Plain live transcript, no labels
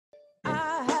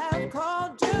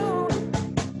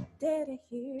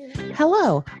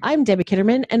Hello, I'm Debbie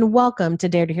Kitterman, and welcome to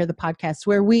Dare to Hear the podcast,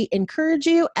 where we encourage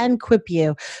you and equip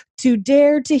you to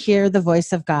dare to hear the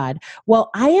voice of God. Well,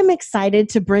 I am excited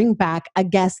to bring back a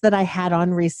guest that I had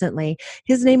on recently.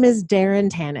 His name is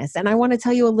Darryn, and I want to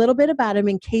tell you a little bit about him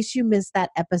in case you missed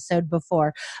that episode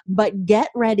before. But get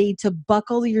ready to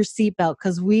buckle your seatbelt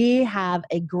because we have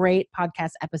a great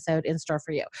podcast episode in store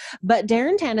for you. But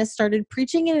Darryn started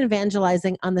preaching and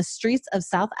evangelizing on the streets of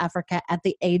South Africa at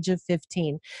the age of 15.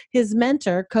 His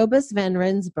mentor, Cobus van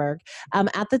Rensburg,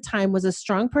 at the time was a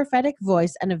strong prophetic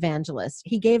voice and evangelist.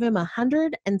 He gave him a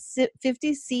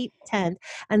 150-seat tent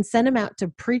and sent him out to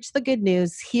preach the good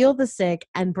news, heal the sick,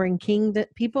 and bring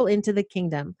people into the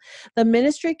kingdom. The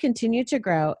ministry continued to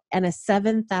grow, and a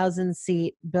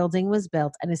 7,000-seat building was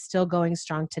built and is still going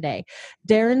strong today.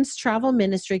 Darryn's travel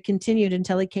ministry continued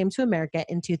until he came to America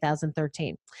in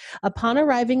 2013. Upon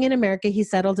arriving in America, he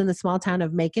settled in the small town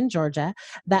of Macon, Georgia.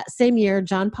 That same year,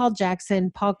 John Paul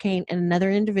Jackson, Paul Cain, and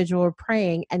another individual were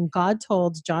praying, and God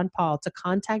told John Paul to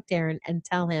contact Darryn and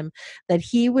tell him that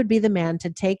he would be the man to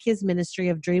take his ministry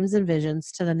of dreams and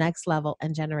visions to the next level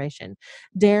and generation.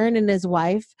 Darryn and his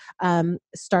wife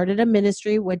started a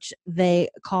ministry which they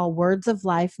call Words of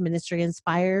Life Ministry,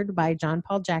 inspired by John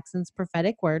Paul Jackson's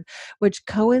prophetic word, which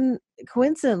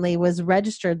coincidentally was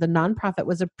registered. The nonprofit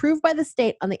was approved by the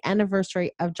state on the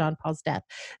anniversary of John Paul's death.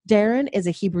 Darryn is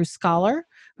a Hebrew scholar,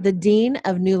 the dean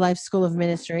of New Life School of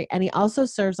Ministry, and he also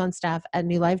serves on staff at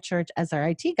New Life Church as our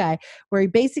IT guy, where he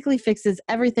basically fixes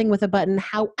everything with a button.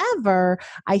 However,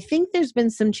 I think there's been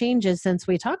some changes since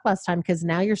we talked last time, because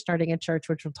now you're starting a church,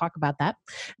 which we'll talk about that.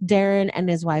 Darryn and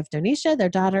his wife, Donisha, their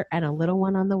daughter, and a little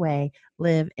one on the way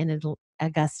live in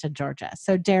Augusta, Georgia.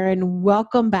 So Darryn,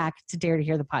 welcome back to Dare to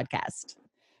Hear the podcast.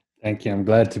 Thank you. I'm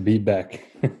glad to be back.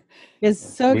 It's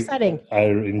so exciting. I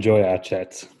enjoy our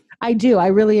chats. I do. I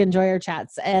really enjoy our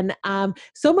chats. And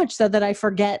so much so that I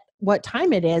forget what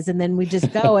time it is. And then we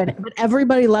just go. But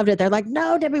everybody loved it. They're like,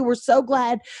 no, Debbie, we're so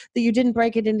glad that you didn't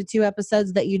break it into 2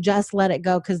 episodes, that you just let it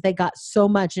go, because they got so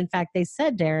much. In fact, they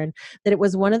said, Darryn, that it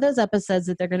was one of those episodes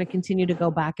that they're going to continue to go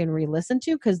back and re-listen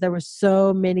to, because there were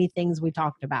so many things we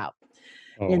talked about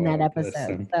in that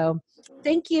episode. So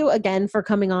thank you again for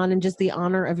coming on, and just the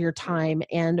honor of your time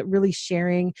and really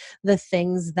sharing the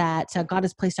things that God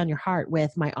has placed on your heart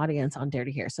with my audience on Dare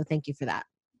to Hear. So thank you for that.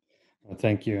 Well,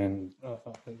 thank you. And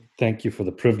thank you for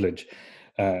the privilege.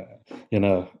 I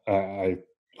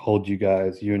hold you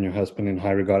guys, you and your husband, in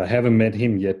high regard. I haven't met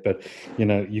him yet, but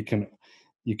you can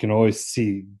always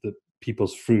see the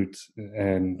people's fruit,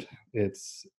 and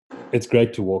it's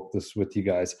great to walk this with you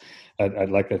guys.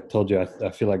 Like I told you,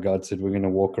 I feel like God said we're going to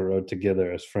walk a road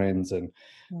together as friends and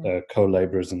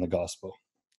co-laborers in the gospel.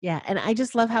 Yeah. And I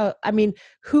just love how,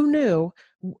 who knew?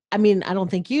 I don't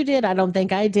think you did. I don't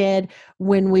think I did,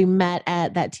 when we met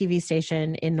at that TV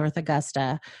station in North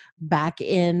Augusta back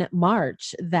in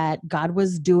March, that God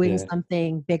was doing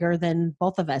something bigger than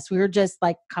both of us. We were just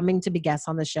like coming to be guests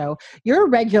on the show. You're a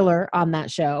regular on that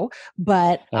show,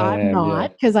 but I'm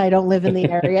not, because I don't live in the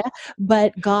area.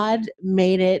 But God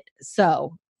made it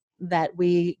so that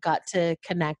we got to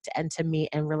connect and to meet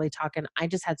and really talk. And I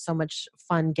just had so much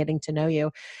fun getting to know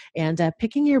you and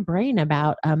picking your brain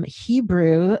about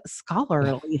Hebrew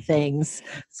scholarly things.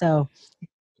 So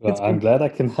I'm glad I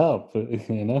can help,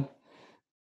 Well,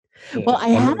 I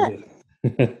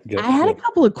had a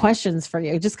couple of questions for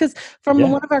you, just because from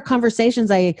one of our conversations,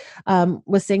 I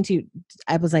was saying to you,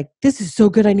 I was like, this is so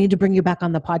good, I need to bring you back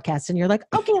on the podcast. And you're like,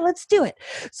 okay, let's do it.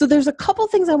 So there's a couple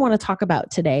things I want to talk about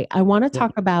today. I want to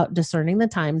talk about Discerning the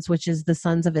Times, which is the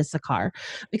sons of Issachar,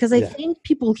 because I think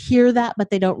people hear that, but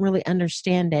they don't really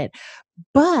understand it.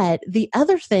 But the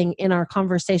other thing in our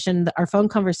conversation, our phone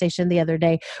conversation the other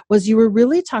day, was you were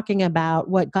really talking about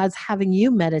what God's having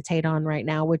you meditate on right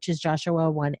now, which is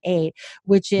Joshua 1:8,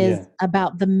 which is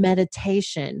about the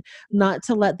meditation, not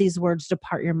to let these words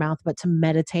depart your mouth, but to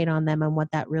meditate on them and what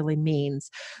that really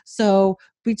means. So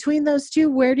between those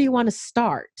two, where do you want to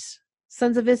start?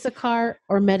 Sons of Issachar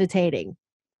or meditating?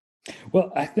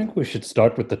 Well, I think we should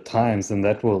start with the times, and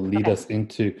that will lead us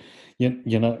into,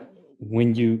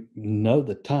 when you know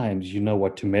the times, you know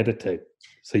what to meditate.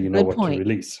 So you know what to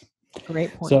release.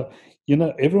 Great point. So,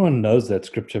 everyone knows that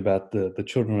scripture about the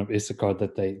children of Issachar,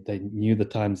 that they knew the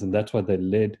times, and that's why they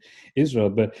led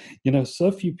Israel. But, so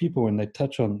few people, when they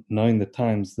touch on knowing the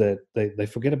times, that they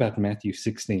forget about Matthew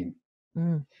 16.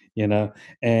 And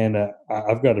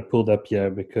I've got it pulled up here,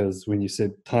 because when you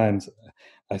said times,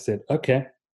 I said, okay,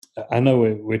 I know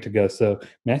where to go. So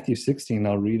Matthew 16,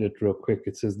 I'll read it real quick.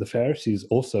 It says, the Pharisees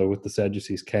also with the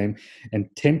Sadducees came and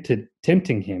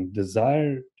tempting him,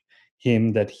 desired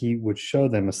him that he would show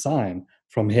them a sign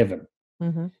from heaven.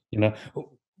 Mm-hmm. You know,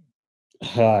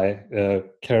 hi,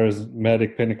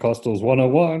 charismatic Pentecostals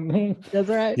 101. That's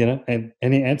right. You know, and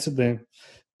he answered them,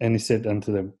 and he said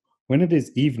unto them, when it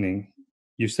is evening,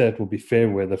 you say it will be fair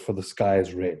weather, for the sky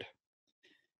is red.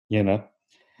 You know,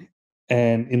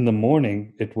 and in the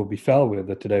morning it will be foul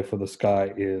weather today, for the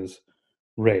sky is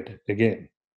red again,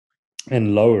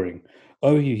 and lowering.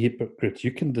 Oh, you hypocrites,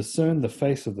 you can discern the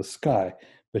face of the sky,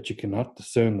 but you cannot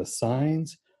discern the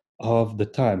signs of the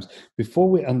times. Before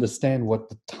we understand what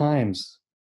the times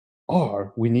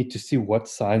are, we need to see what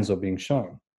signs are being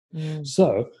shown. Mm.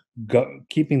 So,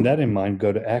 keeping that in mind,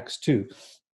 go to Acts 2,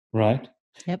 right?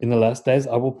 Yep. In the last days,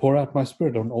 I will pour out my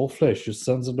spirit on all flesh. Your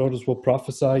sons and daughters will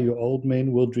prophesy. Your old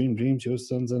men will dream dreams. Your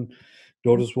sons and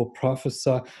daughters will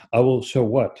prophesy. I will show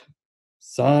what?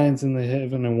 Signs in the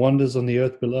heaven and wonders on the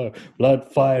earth below.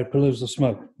 Blood, fire, pillars of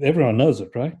smoke. Everyone knows it,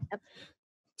 right? Yep.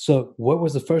 So, what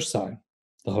was the first sign?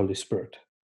 The Holy Spirit.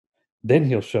 Then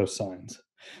he'll show signs.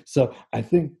 So, I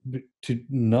think to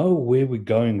know where we're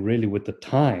going really with the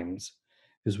times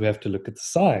is we have to look at the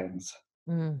signs.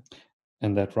 Mm.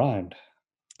 And that rhymed.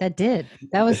 That did.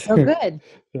 That was so good.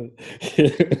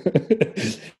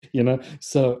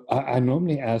 So I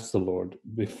normally ask the Lord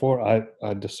before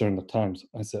I discern the times.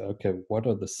 I say, okay, what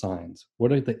are the signs?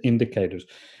 What are the indicators?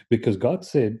 Because God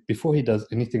said before he does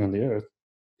anything on the earth,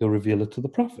 he'll reveal it to the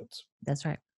prophets. That's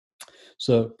right.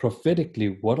 So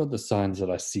prophetically, what are the signs that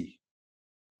I see?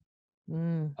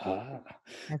 Mm. Ah,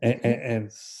 That's and, good. and,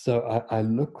 and so I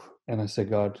look and I say,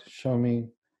 God, show me,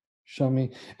 show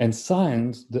me. And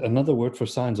signs, another word for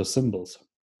signs are symbols.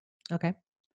 Okay.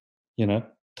 You know,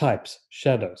 types,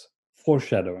 shadows,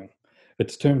 foreshadowing.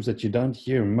 It's terms that you don't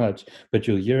hear much, but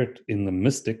you'll hear it in the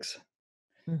mystics.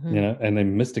 Mm-hmm. And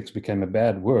then mystics became a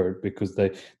bad word because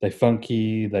they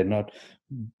funky, they're not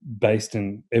based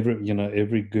in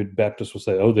every good Baptist will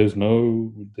say, oh, there's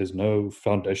no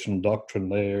foundational doctrine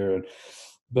there.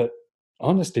 But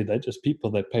honestly, they're just people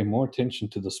that pay more attention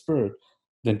to the spirit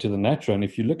than to the natural. And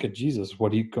if you look at Jesus,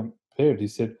 what he compared, he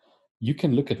said, you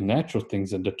can look at natural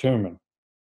things and determine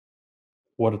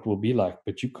what it will be like,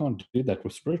 but you can't do that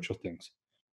with spiritual things.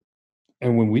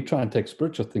 And when we try and take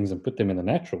spiritual things and put them in the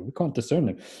natural, we can't discern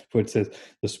them. For it says,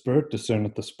 the spirit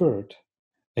discerneth the spirit,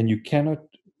 and you cannot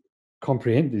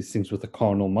comprehend these things with a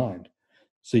carnal mind.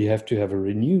 So you have to have a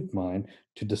renewed mind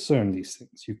to discern these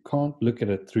things. You can't look at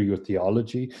it through your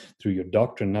theology, through your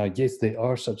doctrine. Now, yes, there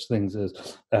are such things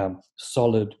as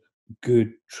solid,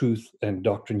 good truth and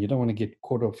doctrine. You don't want to get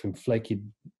caught up in flaky,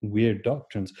 weird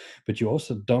doctrines, but you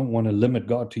also don't want to limit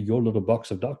God to your little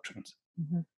box of doctrines.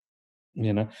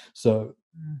 Mm-hmm. So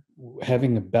Mm.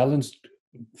 having a balanced,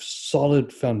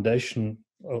 solid foundational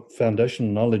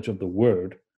knowledge of the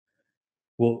Word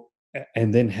will,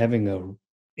 and then having a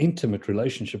intimate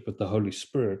relationship with the Holy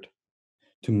Spirit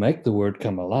to make the Word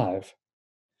come alive.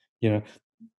 You know,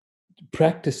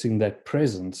 practicing that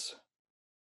presence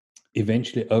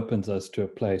eventually opens us to a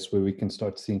place where we can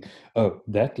start seeing, oh,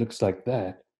 that looks like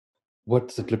that. What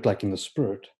does it look like in the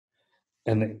Spirit?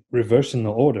 And then reversing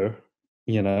the order,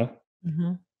 you know,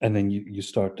 Mm-hmm. and then you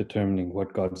start determining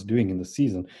what God's doing in the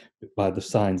season by the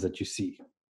signs that you see.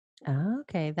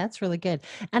 Okay, that's really good.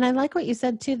 And I like what you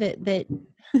said too, that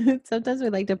sometimes we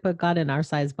like to put God in our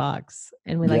size box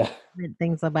and we like Yeah, to limit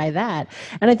things by that.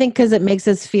 And I think because it makes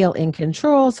us feel in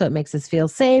control, so it makes us feel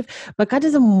safe. But God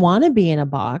doesn't want to be in a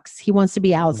box. He wants to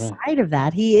be right. outside of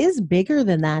that. He is bigger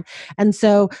than that. And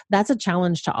so that's a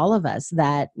challenge to all of us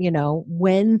that,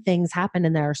 when things happen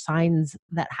and there are signs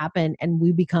that happen and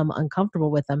we become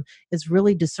uncomfortable with them, is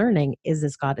really discerning, is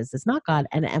this God? Is this not God?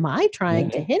 And am I trying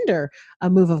Yeah. to hinder a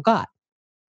move of God?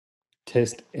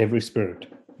 Test every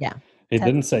spirit. Yeah. He Test,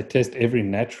 didn't say test every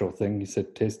natural thing. He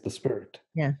said test the spirit.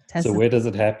 yeah. So Test is, where does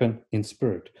it happen? In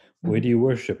spirit. Where mhm, do you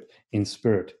worship? In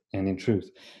spirit and in truth.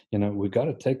 We got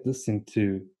to take this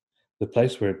into the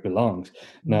place where it belongs. mhm,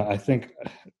 Now, I think,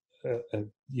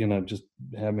 just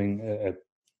having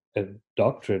a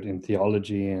doctorate in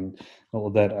theology and all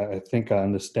that, I think I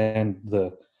understand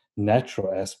the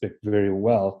natural aspect very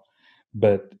well,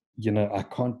 but I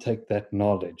can't take that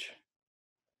knowledge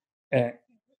and,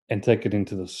 and take it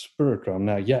into the spirit realm.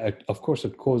 Now, yeah, of course,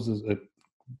 it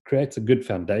creates a good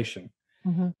foundation,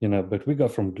 mhm. but we go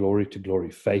from glory to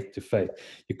glory, faith to faith.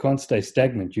 You can't stay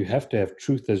stagnant. You have to have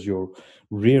truth as your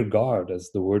rear guard,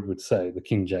 as the word would say, the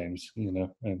King James,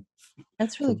 and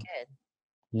That's really for, good.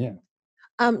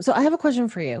 yeah, So I have a question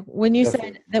for you. When you go for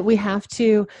said it. that we have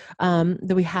to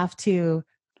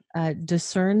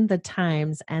discern the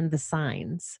times and the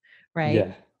signs, right?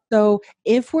 Yeah, So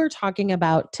if we're talking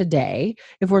about today,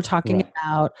 if we're talking right.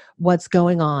 about what's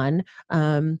going on,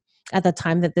 um, at the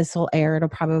time that this will air, it'll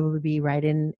probably be right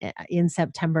in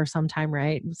September sometime,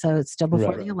 right? So it's still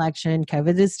before the Right. election.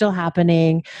 COVID is still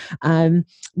happening.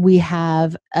 We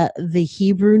have the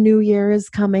Hebrew New Year is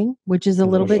coming, which is a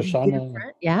little Rosh bit Hashanah.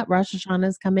 different. Yeah, Rosh Hashanah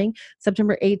is coming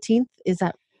September 18th. Is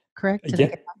that correct? Did I Yeah.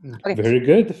 get that? Okay. Very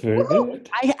good. Very Woo! good.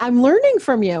 I'm learning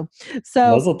from you.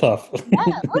 So Muzzle tough.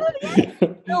 yeah,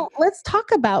 so let's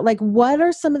talk about like what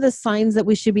are some of the signs that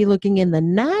we should be looking in the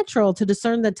natural to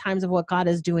discern the times of what God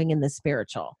is doing in the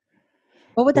spiritual?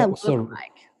 What would that Well, look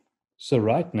so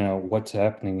right now, what's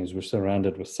happening is we're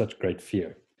surrounded with such great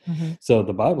fear. like? So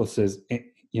the Bible says,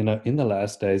 in the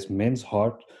last days, men's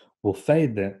heart will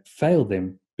fail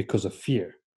them because of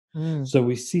fear. Mm, So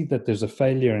we see that there's a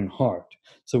failure in heart.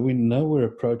 So we know we're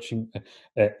approaching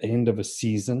an end of a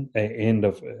season, an end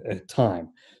of a time.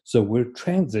 So we're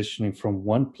transitioning from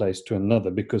one place to another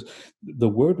because the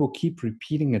word will keep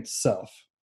repeating itself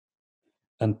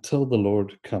until the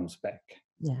Lord comes back.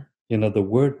 yeah. The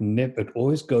word never, it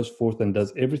always goes forth and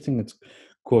does everything it's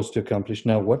caused to accomplish.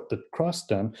 Now, what the cross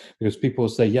done, because people will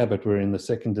say, yeah, but we're in the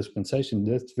second dispensation.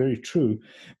 That's very true,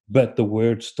 but the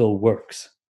word still works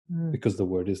Mm, because the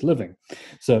word is living.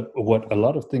 So what a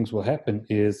lot of things will happen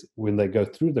is when they go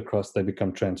through the cross, they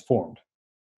become transformed.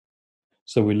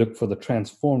 So we look for the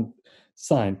transformed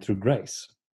sign through grace,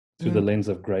 through the mm, lens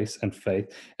of grace and faith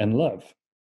and love.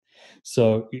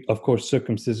 So, of course,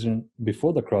 circumcision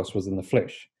before the cross was in the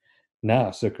flesh.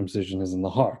 Now, circumcision is in the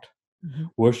heart. mhm,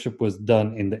 Worship was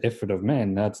done in the effort of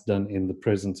man. Now it's done in the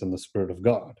presence and the Spirit of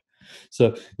God.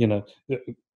 So,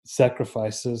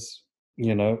 sacrifices,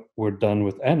 were done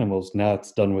with animals. Now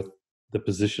it's done with the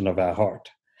position of our heart.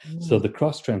 So mm, the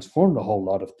cross transformed a whole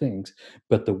lot of things,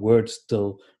 but the word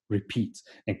still repeats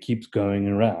and keeps going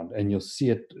around. And you'll see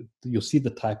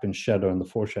the type and shadow and the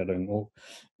foreshadowing all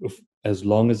as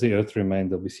long as the earth remains,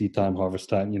 there'll be seed time, harvest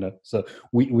time, So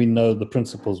we know the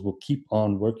principles will keep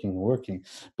on working and working,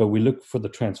 but we look for the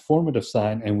transformative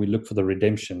sign and we look for the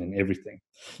redemption in everything.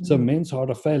 So mm, men's heart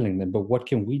are failing them, but what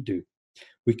can we do?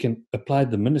 We can apply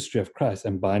the ministry of Christ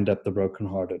and bind up the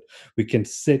brokenhearted. We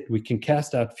can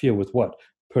cast out fear with what?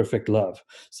 Perfect love.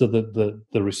 So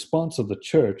the response of the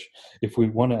church, if we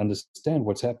want to understand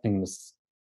what's happening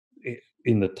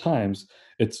in the times,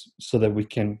 it's so that we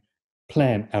can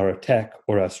plan our attack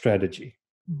or our strategy.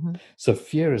 mhm, So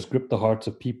fear has gripped the hearts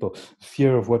of people.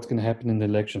 Fear of what's going to happen in the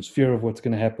elections. Fear of what's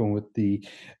going to happen with the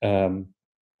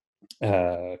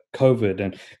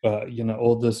COVID and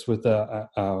all this with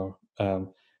our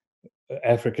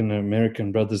African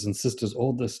American brothers and sisters.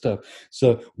 All this stuff.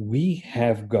 So we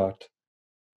have got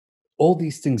all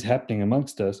these things happening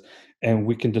amongst us, and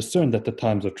we can discern that the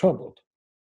times are troubled,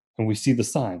 and we see the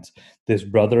signs. There's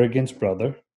brother against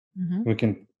brother. mhm, We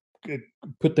can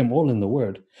put them all in the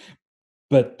word,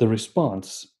 but the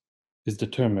response is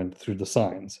determined through the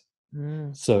signs.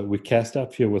 mm, So we cast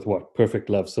out fear with what? Perfect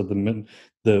love. So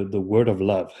the word of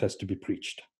love has to be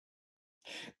preached.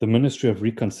 The ministry of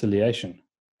reconciliation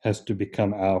has to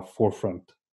become our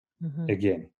forefront mhm,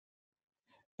 again.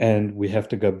 And we have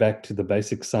to go back to the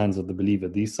basic signs of the believer.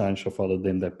 These signs shall follow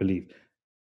them that believe.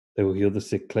 They will heal the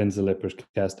sick, cleanse the lepers,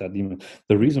 cast out demons.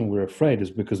 The reason we're afraid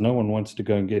is because no one wants to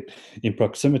go and get in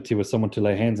proximity with someone to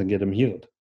lay hands and get them healed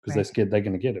because they're right. scared they're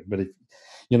going to get it. But if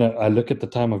I look at the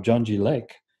time of John G.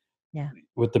 Lake Yeah.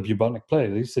 with the bubonic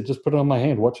plague, he said, "Just put it on my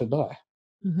hand, watch it die."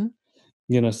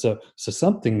 Mhm, So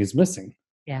something is missing.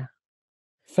 yeah.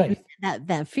 And Faith,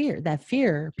 that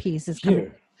fear piece is coming.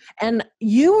 fear. And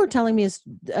you were telling me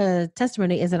a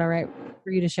testimony. Is it all right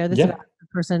for you to share this about Yeah, the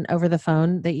person over the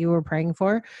phone that you were praying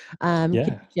for? Can yeah,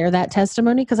 you share that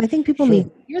testimony? Because I think people need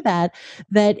sure. to hear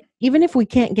that even if we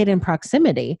can't get in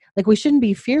proximity, like we shouldn't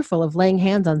be fearful of laying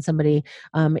hands on somebody,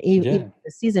 even Yeah,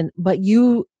 this season. But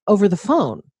you over the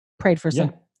phone prayed for yeah.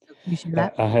 somebody. So can you share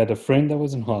that? I had a friend that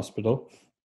was in hospital,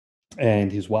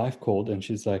 and his wife called, and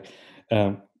she's like,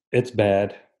 "It's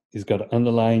bad. He's got an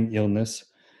underlying illness.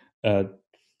 Uh,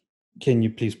 can you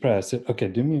please pray?" I said, "Okay,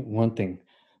 do me one thing."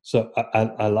 So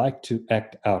I like to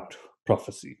act out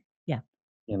prophecy, Yeah.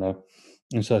 you know.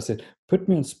 And so I said, "Put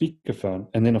me on speakerphone."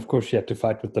 And then, of course, she had to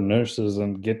fight with the nurses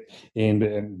and get in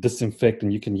and disinfect,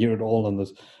 and you can hear it all on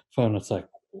this phone. It's like,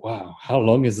 wow, how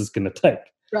long is this going to take?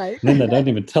 Right. And then they don't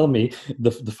even tell me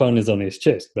the phone is on his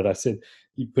chest. But I said,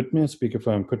 "You put me on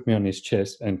speakerphone, put me on his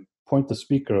chest, and point the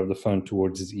speaker of the phone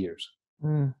towards his ears."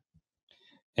 Mm,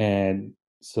 And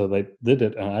so they did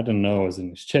it, and I didn't know I was in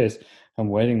his chest. I'm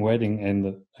waiting,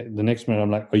 and the next minute I'm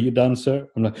like, "Are you done, sir?"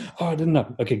 I'm like, "Oh, I didn't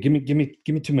know. Okay, give me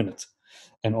 2 minutes."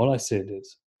 And all I said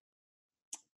is,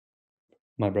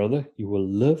 "My brother, you will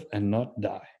live and not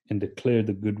die, and declare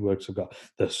the good works of God.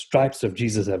 The stripes of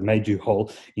Jesus have made you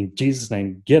whole. In Jesus'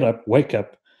 name, get up, wake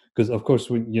up. Because, of course,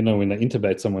 when they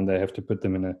intubate someone, they have to put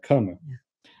them in a coma. Yeah.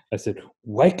 I said,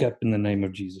 wake up in the name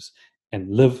of Jesus and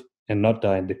live and not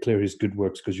die and declare his good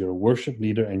works, because you're a worship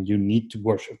leader and you need to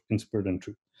worship in spirit and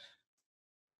truth.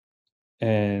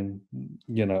 And,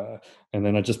 and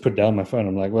then I just put down my phone.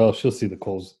 I'm like, well, she'll see the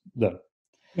calls done.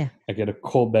 Yeah. I get a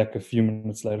call back a few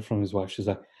minutes later from his wife. She's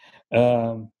like,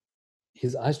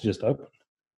 his eyes just opened.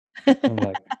 I'm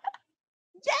like,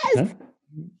 yes. huh?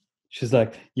 She's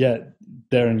like, yeah,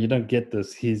 Darryn, you don't get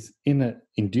this. He's in an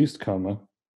induced coma.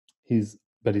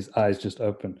 But his eyes just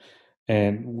open,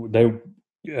 and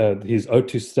his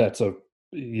O2 stats are,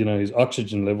 his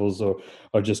oxygen levels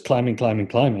are just climbing.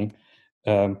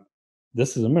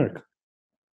 This is a miracle,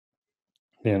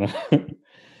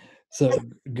 So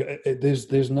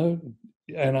there's no,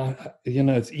 and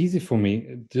it's easy for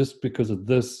me just because of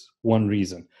this one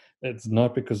reason. It's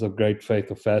not because of great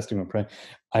faith or fasting or praying.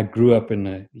 I grew up in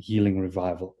a healing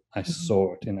revival. I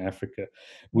saw it in Africa.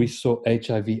 We saw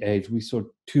HIV/AIDS. We saw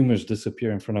tumors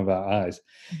disappear in front of our eyes.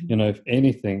 If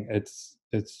anything, it's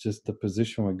just the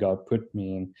position where God put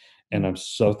me in, and I'm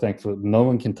so thankful. No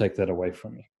one can take that away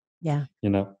from me. Yeah.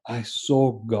 I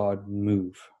saw God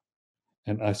move.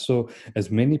 And I saw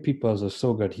as many people as I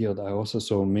saw got healed. I also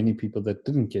saw many people that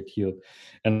didn't get healed.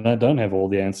 And I don't have all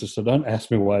the answers. So don't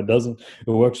ask me why it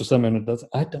works for some and it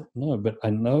doesn't. I don't know. But I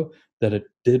know that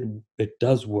it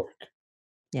does work.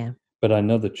 Yeah. But I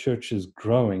know the church is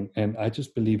growing. And I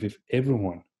just believe if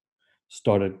everyone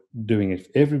started doing it, if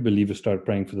every believer started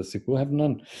praying for the sick, we'll have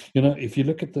none. If you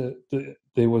look at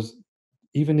there was,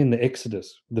 even in the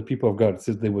Exodus, the people of God, it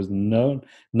says there was none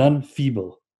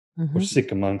feeble or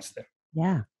sick amongst them.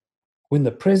 Yeah. When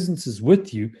the presence is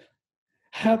with you,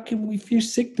 how can we fear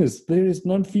sickness? There is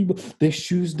none feeble. Their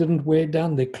shoes didn't wear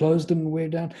down. Their clothes didn't wear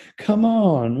down. Come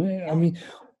on. Man. I mean,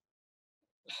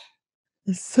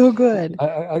 it's so good.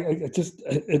 I just,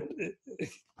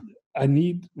 I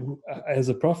need, as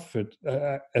a prophet,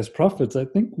 as prophets, I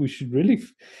think we should really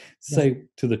say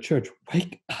to the church,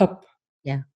 wake up.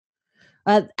 Yeah.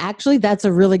 Actually, that's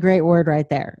a really great word right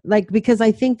there. Because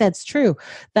I think that's true.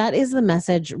 That is the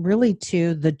message really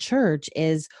to the church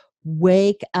is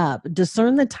wake up,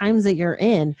 discern the times that you're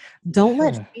in. Don't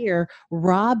let fear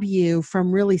rob you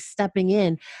from really stepping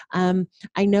in.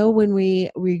 I know when we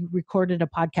recorded a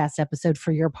podcast episode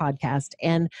for your podcast,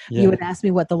 and you had asked me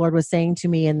what the Lord was saying to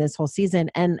me in this whole season.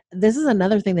 And this is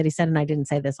another thing that he said, and I didn't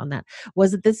say this on that,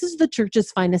 was that this is the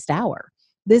church's finest hour.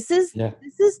 This is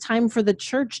time for the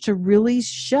church to really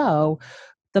show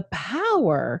the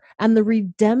power and the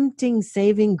redempting,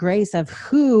 saving grace of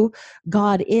who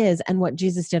God is and what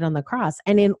Jesus did on the cross.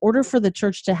 And in order for the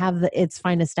church to have its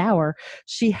finest hour,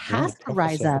 she has to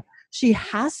rise up. She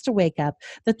has to wake up.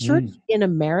 The church in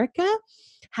America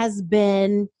has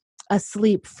been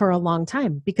asleep for a long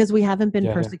time because we haven't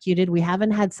been persecuted. We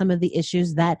haven't had some of the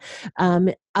issues that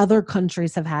other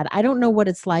countries have had. I don't know what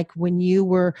it's like when you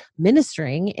were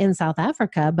ministering in South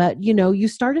Africa, but you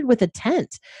started with a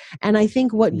tent. And I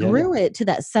think what grew it to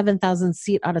that 7,000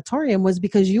 seat auditorium was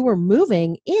because you were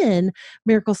moving in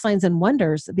miracle signs and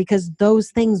wonders, because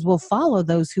those things will follow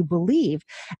those who believe.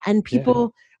 And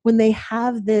people, when they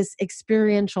have this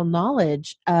experiential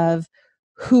knowledge of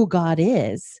who God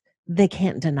is, they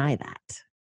can't deny that.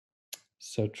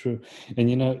 So true.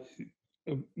 And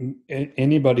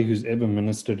anybody who's ever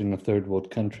ministered in a third world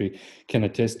country can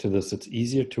attest to this. It's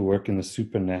easier to work in the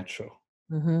supernatural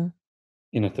in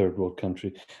a third world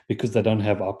country because they don't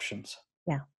have options.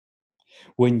 Yeah.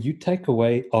 When you take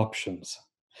away options,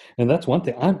 and that's one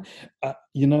thing.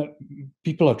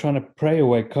 People are trying to pray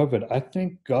away COVID. I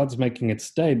think God's making it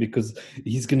stay because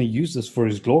he's going to use this for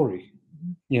his glory,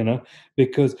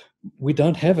 because we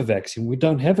don't have a vaccine. We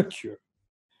don't have a cure.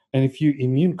 And if you're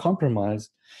immune compromised,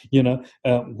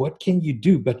 what can you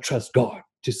do but trust God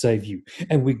to save you?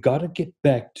 And we got to get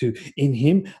back to, in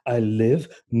him, I live,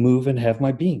 move, and have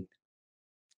my being.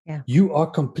 Yeah. You are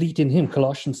complete in him,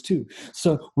 Colossians 2.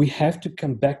 So we have to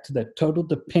come back to that total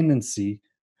dependency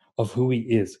of who he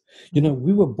is.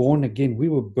 We were born again. We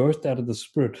were birthed out of the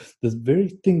Spirit. The very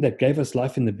thing that gave us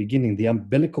life in the beginning, the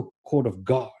umbilical cord of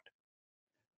God,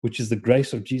 which is the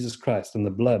grace of Jesus Christ and the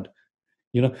blood.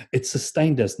 It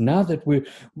sustained us. Now that we're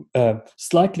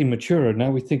slightly maturer,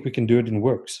 now we think we can do it in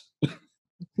works.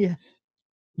 Yeah.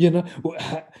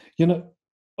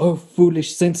 Oh,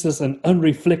 foolish, senseless, and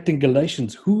unreflecting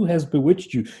Galatians, who has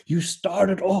bewitched you? You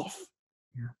started off.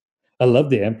 Yeah. I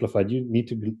love the Amplified. You need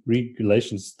to read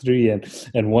Galatians 3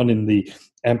 and 1 in the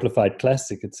Amplified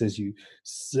Classic. It says you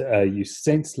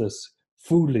senseless,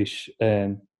 foolish,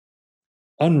 and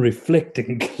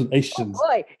unreflecting Oh Galatians.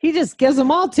 boy, he just gives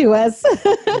them all to us.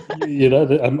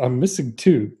 I'm missing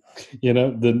two.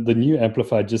 The new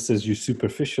Amplified just says you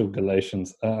superficial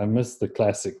Galatians. I miss the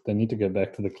classic. They need to go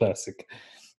back to the classic.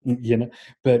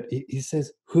 But he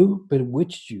says, who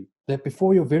bewitched you that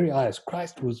before your very eyes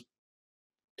Christ was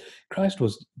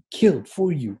killed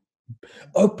for you,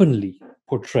 openly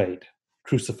portrayed,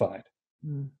 crucified.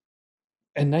 Mm.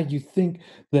 And now you think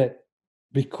that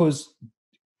because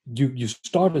you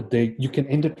started there, you can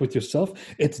end it with yourself.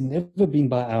 It's never been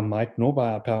by our might, nor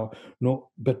by our power,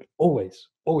 but always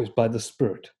by the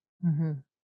Spirit. Mm-hmm.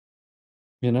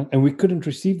 And we couldn't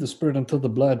receive the Spirit until the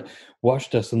blood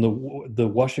washed us, and the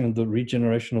washing and the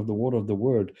regeneration of the water of the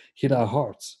Word hit our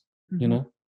hearts. Mm-hmm.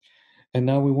 And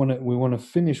now we want to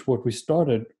finish what we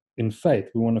started in faith.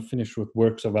 We want to finish with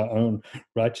works of our own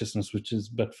righteousness, which is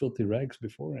but filthy rags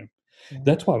before Him. Yeah.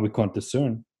 That's why we can't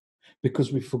discern,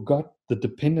 because we forgot the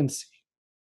dependency.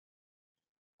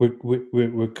 We're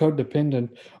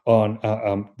codependent on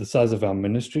the size of our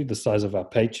ministry, the size of our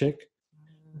paycheck,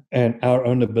 and our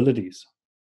own abilities.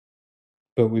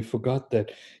 But we forgot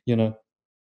that,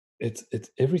 it's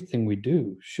everything we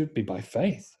do should be by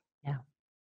faith. Yeah.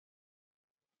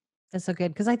 That's so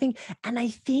good. Because I think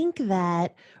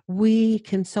that we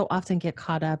can so often get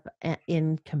caught up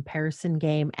in comparison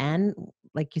game and,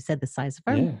 like you said, the size of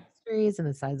our Yeah. ministries and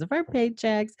the size of our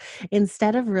paychecks,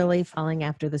 instead of really falling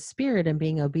after the Spirit and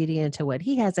being obedient to what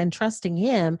He has and trusting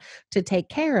Him to take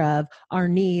care of our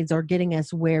needs or getting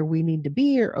us where we need to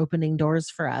be or opening doors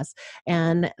for us.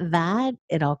 And that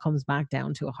it all comes back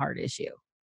down to a heart issue.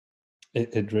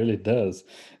 It really does.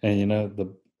 And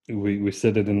we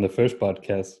said it in the first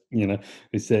podcast.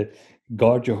 We said,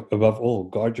 above all,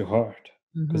 guard your heart,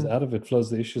 because Mhm. out of it flows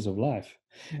the issues of life.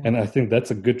 Yeah. And I think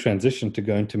that's a good transition to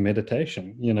go into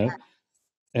meditation. Yeah.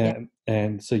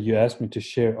 And so you asked me to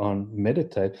share on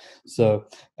meditate. So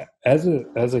as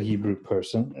a Hebrew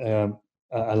person,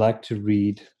 I like to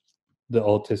read the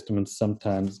Old Testament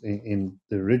sometimes in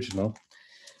the original,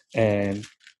 and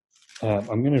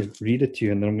I'm going to read it to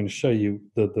you, and then I'm going to show you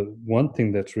the one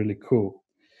thing that's really cool.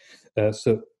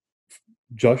 So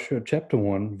Joshua chapter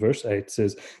 1 verse 8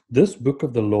 says, "This book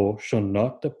of the law shall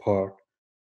not depart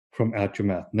from out your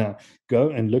mouth." Now go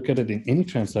and look at it in any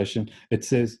translation. It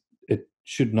says it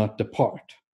should not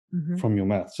depart Mhm. from your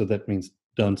mouth. So that means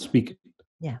don't speak it.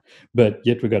 Yeah. But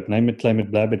yet we got name it, claim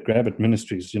it, blab it, grab it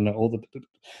ministries. All the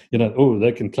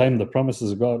they can claim the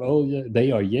promises of God. Oh yeah,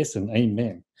 they are yes and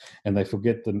amen, and they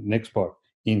forget the next part,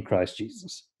 in Christ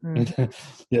Jesus. Mhm.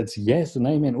 It's yes and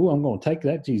amen. Oh, I'm going to take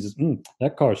that Jesus.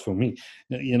 That car's for me.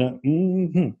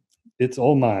 It's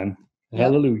all mine. Yep.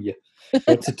 Hallelujah.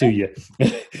 What's it to you?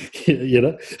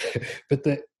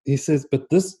 But he says, but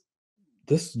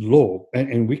this law,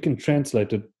 and we can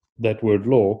translate it, that word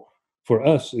law, for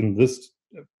us in this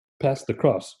past the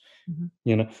cross.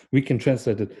 Mhm. We can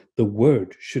translate it, the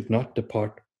word should not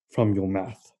depart from your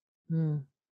mouth Mm.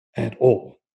 at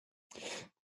all.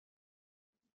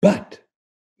 But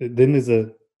then there's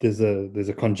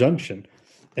a conjunction,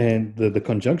 and the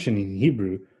conjunction in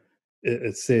Hebrew,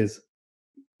 it says,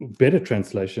 better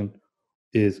translation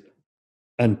is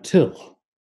until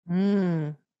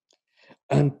Mm.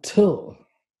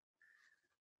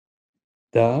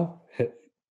 thou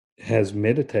has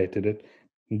meditated it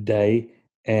day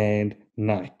and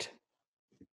night.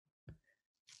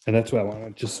 And that's why I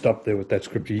want to just stop there with that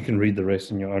scripture. You can read the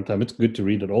rest in your own time. It's good to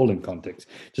read it all in context.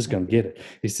 Just go and get it.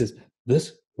 He says,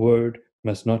 this word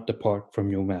must not depart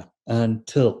from your mouth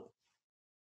until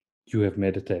you have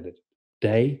meditated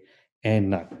day and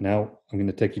night. Now, I'm going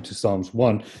to take you to Psalms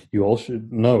 1. You all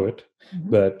should know it, Mhm.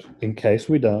 but in case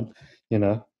we don't,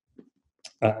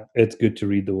 it's good to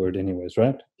read the word anyways,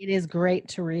 right? It is great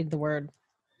to read the word.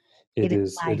 It It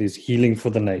is is life. healing for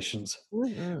the nations.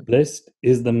 Mhm. Blessed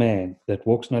is the man that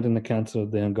walks not in the counsel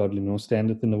of the ungodly, nor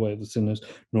standeth in the way of the sinners,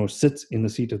 nor sits in the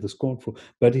seat of the scornful,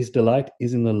 but his delight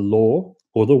is in the law,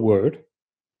 or the word,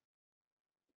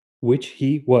 which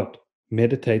he what?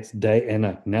 Meditates day and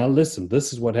night. Now listen,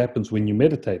 this is what happens when you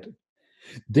meditate it.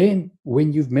 Then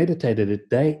when you've meditated it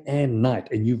day and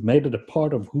night, and you've made it a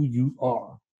part of who you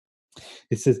are,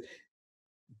 it says,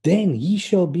 then he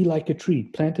shall be like a tree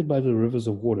planted by the rivers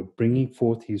of water, bringing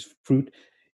forth his fruit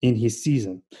in his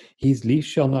season. His leaf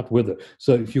shall not wither.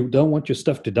 So if you don't want your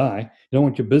stuff to die, you don't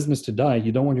want your business to die,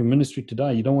 you don't want your ministry to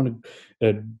die, you don't want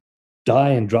to die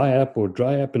and dry up, or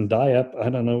dry up and die up, I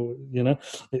don't know,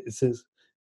 it says,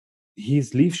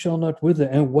 his leaf shall not wither,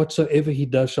 and whatsoever he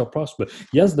does shall prosper.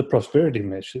 Here's the prosperity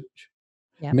message.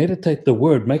 Yep. Meditate the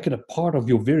word, make it a part of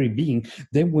your very being.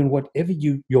 Then when whatever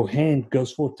your hand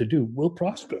goes forth to do will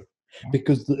prosper.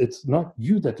 because it's not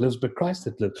you that lives, but Christ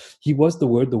that lives. He was the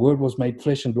Word was made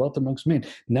flesh and dwelt amongst men.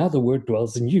 Now the Word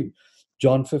dwells in you.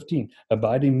 John 15,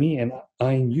 abide in me and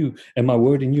I in you, and my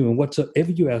word in you. And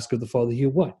whatsoever you ask of the Father,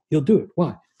 he'll what? He'll do it.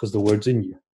 Why? Because the word's in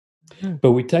you.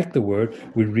 But we take the word,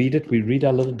 we read it, we read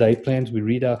our little day plans, we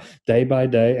read our day by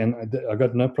day, and I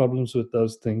got no problems with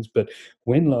those things. But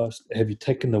when last have you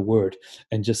taken the word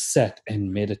and just sat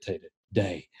and meditated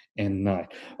day and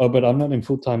night? Oh, but I'm not in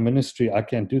full-time ministry. I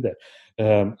can't do that.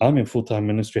 I'm in full-time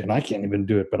ministry and I can't even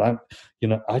do it. But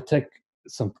I take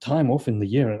some time off in the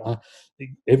year, and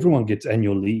everyone gets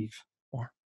annual leave. Yeah.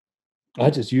 I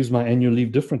just use my annual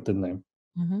leave different than them.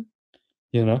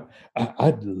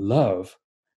 I'd love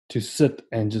to sit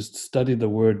and just study the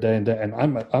word day and day. And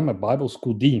I'm a Bible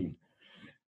school dean,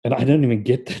 and I don't even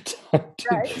get the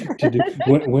time to do.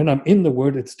 When I'm in the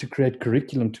word, it's to create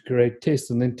curriculum, to create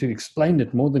tests, and then to explain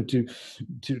it more than to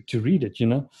read it.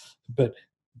 But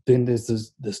then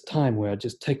there's this time where I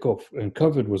just take off, and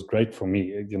COVID was great for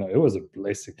me. It was a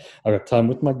blessing. I got time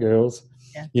with my girls.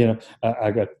 Yeah. I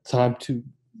got time to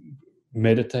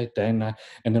meditate day and night,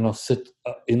 and then I'll sit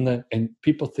and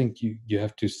people think you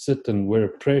have to sit and wear a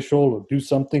prayer shawl or do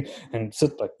something and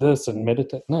sit like this and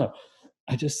meditate. No,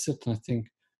 I just sit and I think,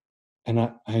 and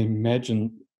I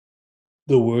imagine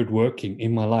the word working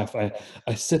in my life.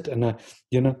 I sit and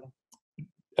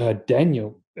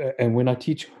Daniel, and when I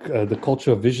teach the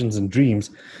culture of visions and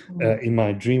dreams, in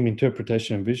my dream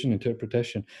interpretation and vision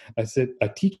interpretation, I said I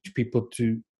teach people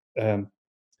to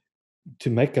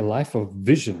make a life of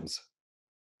visions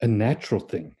a natural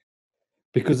thing,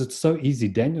 because it's so easy.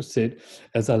 Daniel said,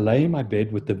 as I lay in my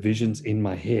bed with the visions in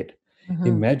my head,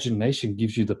 imagination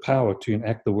gives you the power to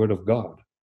enact the word of God.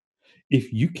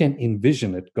 If you can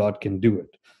envision it, God can do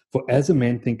it. For as a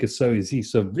man thinketh, so is he.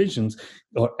 So visions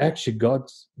are actually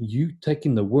you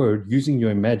taking the word, using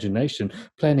your imagination,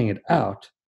 planning it out,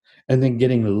 and then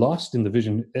getting lost in the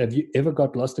vision. Have you ever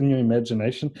got lost in your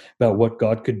imagination about what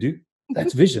God could do?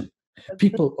 That's vision.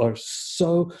 People are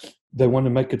they want to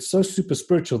make it so super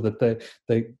spiritual that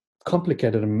they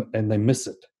complicate it and they miss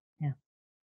it. Yeah.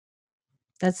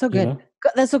 That's so good.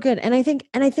 That's so good. And I think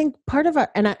part of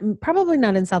I'm probably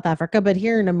not in South Africa, but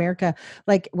here in America,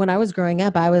 like when I was growing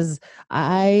up,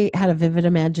 I had a vivid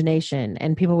imagination,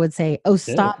 and people would say, "Oh,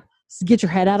 stop, get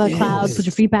your head out of the clouds, put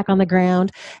your feet back on the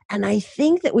ground." And I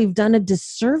think that we've done a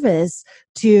disservice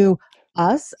to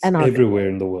us and everywhere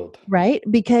in the world, right?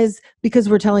 Because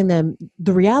we're telling them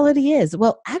the reality is,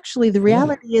 well, actually the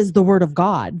reality is the word of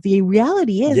God. The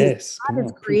reality is God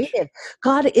is creative.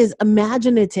 God is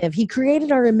imaginative. He created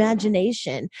our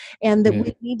imagination, and that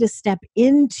we need to step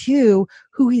into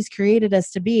who he's created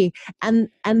us to be. And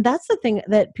that's the thing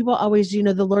that people always,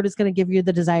 the Lord is going to give you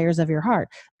the desires of your heart.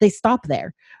 They stop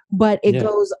there, but it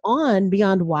goes on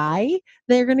beyond why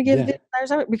they're going to give the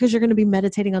desires, because you're going to be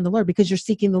meditating on the Lord, because you're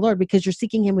seeking the Lord, because you're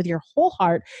seeking him with your whole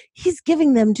heart. He's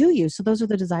giving them to you. So those are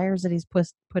the desires that he's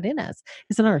put in us.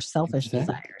 It's not our selfish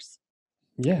desires.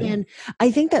 Yeah. And I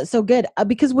think that's so good,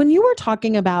 because when you were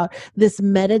talking about this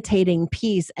meditating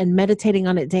piece and meditating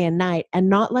on it day and night and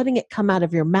not letting it come out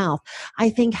of your mouth, I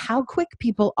think how quick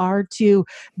people are to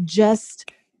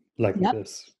just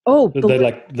this. Oh, they're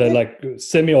like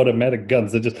semi-automatic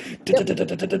guns. They're just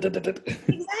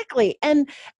exactly. And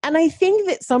I think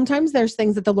that sometimes there's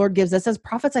things that the Lord gives us as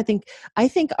prophets. I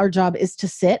think our job is to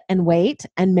sit and wait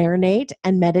and marinate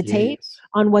and meditate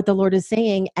on what the Lord is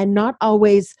saying, and not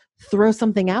always throw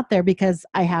something out there because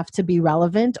I have to be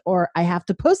relevant, or I have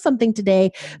to post something today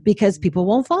because people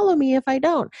won't follow me if I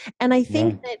don't. And I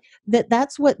think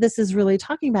that's what this is really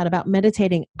talking about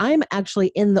meditating. I'm actually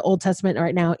in the Old Testament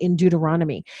right now in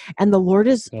Deuteronomy, and the Lord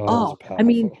is,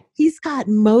 he's got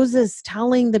Moses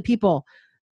telling the people,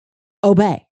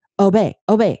 obey, obey,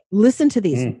 obey. Listen to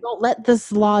these. Don't let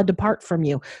this law depart from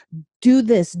you. Do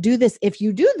this, do this. If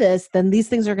you do this, then these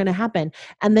things are going to happen.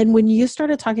 And then when you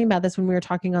started talking about this, when we were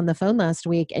talking on the phone last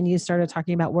week, and you started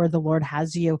talking about where the Lord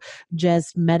has you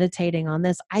just meditating on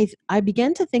this, I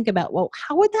began to think about, well,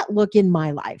 how would that look in my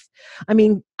life? I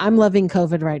mean, I'm loving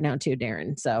COVID right now too,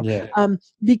 Darren. So,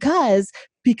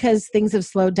 because things have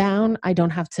slowed down, I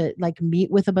don't have to meet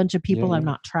with a bunch of people. I'm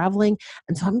not traveling.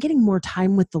 And so I'm getting more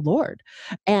time with the Lord.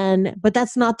 But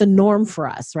that's not the norm for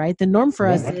us, right? The norm for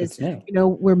us is,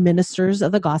 we're ministers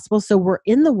of the gospel. So we're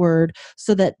in the word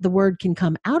so that the word can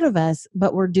come out of us,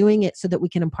 but we're doing it so that we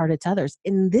can impart it to others.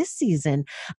 In this season,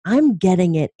 I'm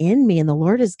getting it in me, and the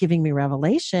Lord is giving me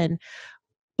revelation,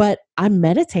 but I'm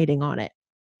meditating on it.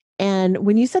 And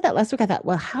when you said that last week, I thought,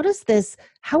 well, how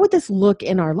would this look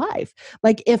in our life?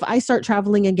 Like if I start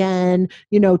traveling again,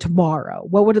 tomorrow,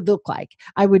 what would it look like?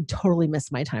 I would totally miss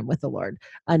my time with the Lord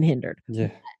unhindered.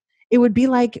 Yeah. it would be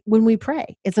like when we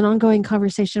pray. It's an ongoing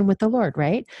conversation with the Lord,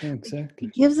 right? He Exactly.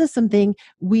 gives us something,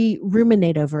 we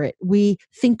ruminate over it, we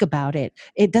think about it.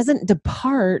 It doesn't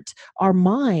depart our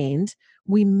mind.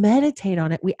 We meditate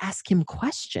on it, we ask him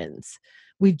questions.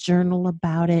 We journal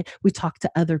about it, we talk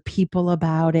to other people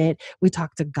about it, we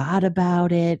talk to God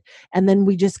about it, and then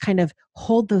we just kind of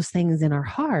hold those things in our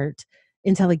heart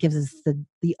until he gives us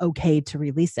the okay to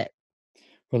release it.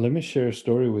 Well, let me share a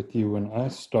story with you. When I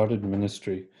started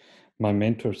ministry, my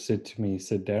mentor said to me, he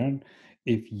said, Darren,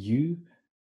 if you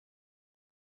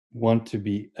want to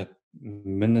be a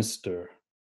minister,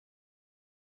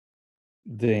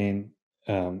 then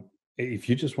if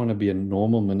you just want to be a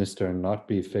normal minister and not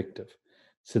be effective,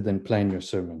 so then plan your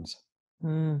sermons.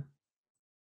 Mm,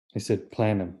 He said,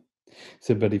 plan them. He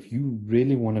said, but if you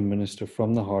really want to minister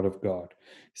from the heart of God,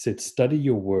 he said, study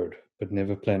your word, but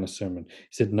never plan a sermon. He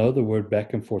said, know the word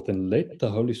back and forth and let the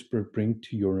Holy Spirit bring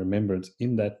to your remembrance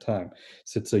in that time. He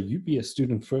said, so you be a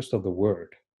student first of the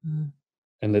word mm,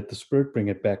 and let the Spirit bring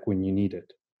it back when you need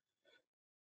it.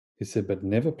 He said, but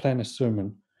never plan a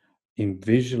sermon and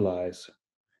visualize,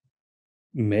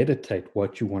 meditate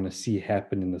what you want to see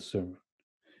happen in the sermon,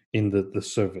 in the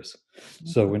service.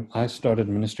 So when I started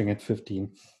ministering at 15,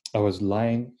 I was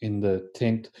lying in the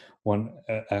tent one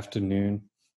afternoon.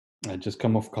 I just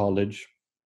come off college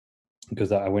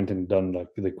because I went and done like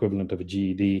the equivalent of a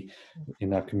GED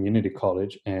in our community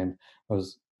college, and I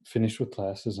was finished with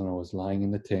classes, and I was lying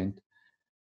in the tent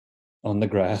on the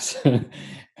grass,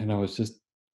 and I was just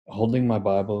holding my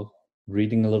Bible,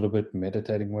 reading a little bit,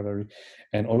 meditating what I read,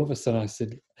 and all of a sudden I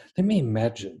said, "Let me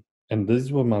imagine." And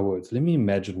these were my words. Let me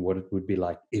imagine what it would be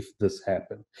like if this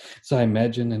happened. So I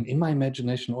imagine, and in my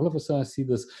imagination, all of a sudden I see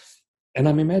this, and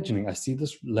I'm imagining I see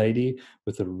this lady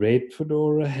with a red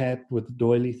fedora hat with a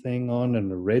doily thing on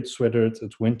and a red sweater.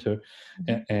 It's winter,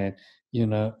 mhm, and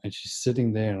and she's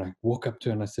sitting there, and I walk up to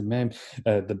her and I said, "Ma'am,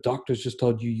 the doctors just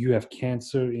told you have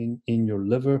cancer in your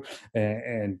liver,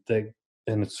 and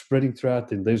it's spreading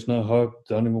throughout, and there's no hope.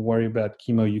 Don't even worry about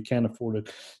chemo. You can't afford it."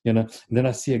 And then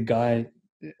I see a guy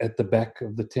at the back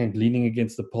of the tent leaning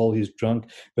against the pole. He's drunk,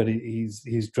 but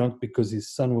he's drunk because his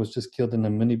son was just killed in a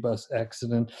minibus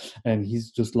accident, and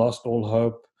he's just lost all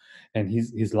hope, and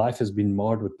his life has been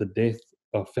marred with the death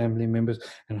of family members.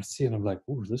 And I see it, I'm like,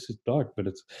 "Oh, this is dark," but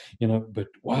it's but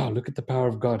wow, look at the power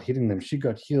of God hitting them. She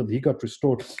got healed, he got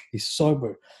restored, he's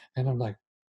sober. And I'm like,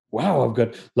 wow, I've got,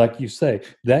 like you say,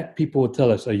 that people would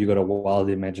tell us, "Oh, you got a wild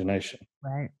imagination."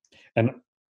 right. And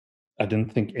I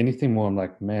didn't think anything more. I'm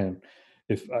like, man,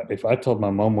 if I told my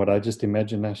mom what I just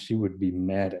imagined now, she would be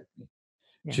mad at me.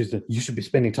 Yeah. She said, "You should be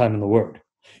spending time in the Word.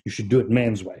 You should do it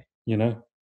man's way.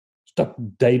 Stop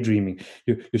daydreaming.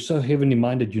 You're so heavenly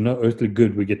minded. Earthly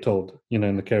good." We get told, in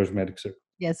the charismatic circle.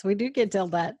 Yes, we do get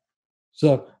told that.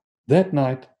 So that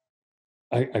night,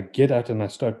 I get out and I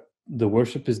start. The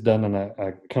worship is done, and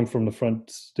I come from the front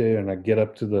stair and I get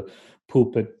up to the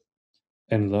pulpit,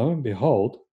 and lo and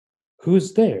behold,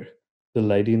 who's there? The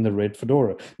lady in the red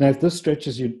fedora. Now, if this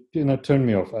stretches you, turn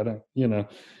me off. I don't,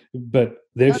 but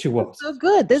there Oh, she this is was, so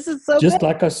good. This is so good. just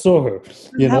like I saw her, This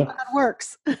is you how know, God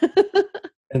works.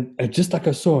 and just like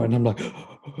I saw her, and I'm like,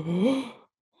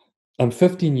 I'm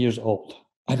 15 years old.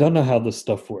 I don't know how this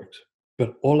stuff works,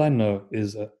 but all I know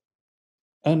is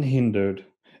unhindered,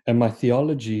 and my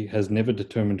theology has never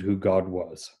determined who God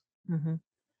was. Mhm.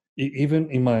 Even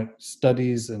in my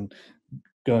studies and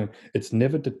going, it's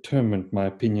never determined my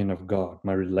opinion of God.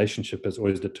 My relationship has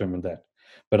always determined that.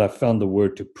 But I found the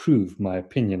word to prove my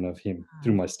opinion of Him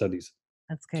through Ah, my studies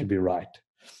that's to good. be right.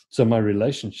 So my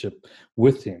relationship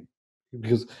with Him,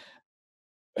 because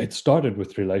it started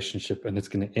with relationship and it's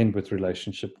going to end with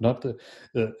relationship, not the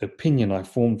opinion I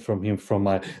formed from Him from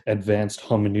my advanced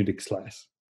hermeneutics class.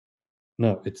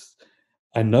 No,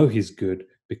 I know He's good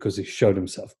because He showed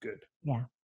Himself good. Yeah.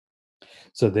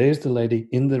 So there's the lady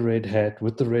in the red hat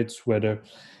with the red sweater.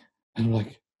 And I'm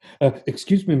like,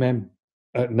 "Excuse me, ma'am.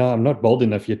 No, I'm not bold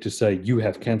enough yet to say you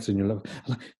have cancer in your liver."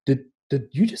 I'm like, did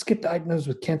you just get diagnosed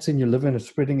with cancer in your liver and it's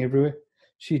spreading everywhere?"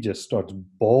 She just starts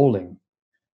bawling,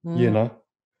 you Mm, know?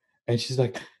 And she's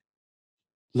like,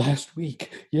 "Last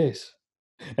week, yes."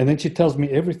 And then she tells me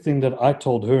everything that I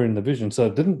told her in the vision. So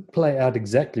it didn't play out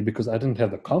exactly because I didn't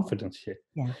have the confidence yet.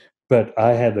 yeah. But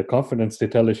I had the confidence to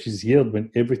tell her she's healed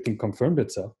when everything confirmed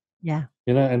itself. Yeah.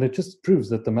 And it just proves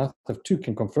that the mouth of two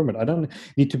can confirm it. I don't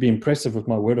need to be impressive with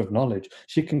my word of knowledge.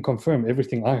 She can confirm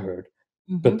everything I heard.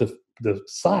 But Mhm. the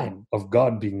sign of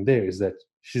God being there is that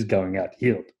she's going out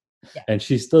healed. Yeah. And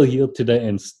she's still healed today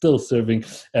and still serving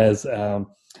as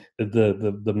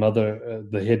the mother,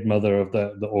 the head mother of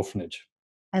the orphanage.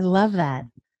 I love that.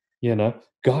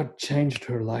 God changed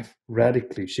her life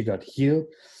radically. She got healed.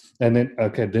 And then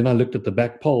I looked at the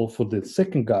back pole for the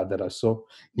second guy that I saw.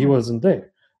 He wasn't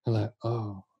there. I'm like,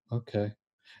 oh, okay.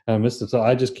 I missed it. So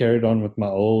I just carried on with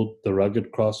the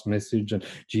rugged cross message, and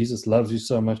Jesus loves you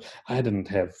so much. I didn't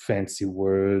have fancy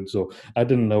words, or I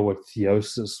didn't know what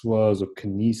theosis was or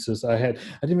kinesis. I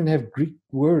didn't even have Greek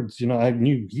words. I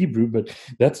knew Hebrew, but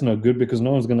that's no good because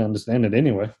no one's going to understand it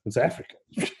anyway. It's Africa.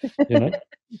 Yeah.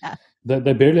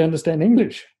 They barely understand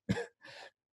English.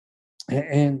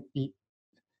 And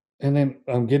then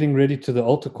I'm getting ready to the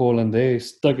altar call, and there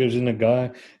stuggers in a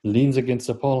guy, leans against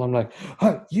the pole. I'm like,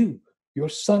 "Hi, your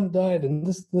son died, and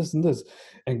this, and this,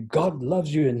 and God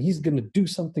loves you, and He's going to do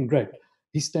something great."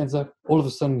 He stands up. All of a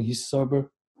sudden, he's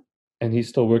sober, and he's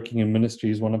still working in ministry.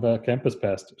 He's one of our campus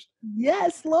pastors.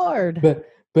 Yes, Lord. But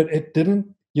it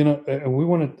didn't, and we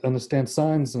want to understand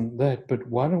signs and that. But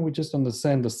why don't we just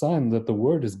understand the sign that the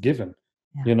word is given?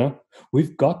 Yeah.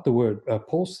 We've got the word.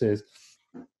 Paul says,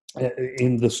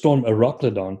 in the storm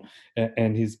Euroclydon,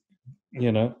 and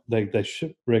they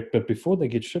shipwrecked, but before they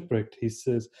get shipwrecked, he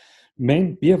says,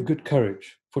 "Men, be of good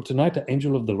courage, for tonight an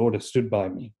angel of the Lord has stood by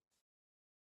me."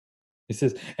 He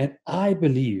says, "And I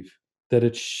believe that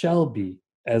it shall be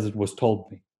as it was told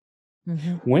me."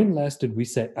 Mm-hmm. When last did we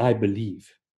say, "I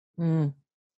believe," Mm.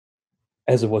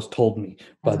 as it was told me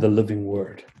by the living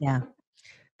word? Yeah.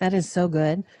 That is so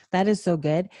good. That is so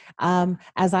good.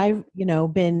 As I've,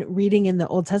 been reading in the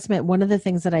Old Testament, one of the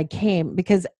things that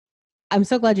because I'm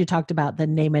so glad you talked about the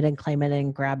name it and claim it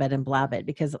and grab it and blab it,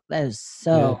 because that is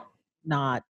so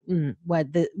not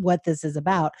what this is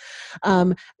about.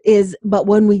 But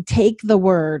when we take the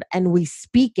word and we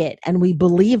speak it and we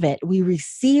believe it, we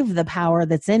receive the power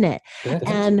that's in it.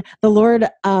 And the Lord,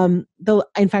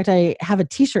 in fact, I have a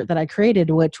T-shirt that I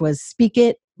created, which was "Speak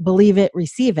it, believe it,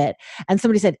 receive it." And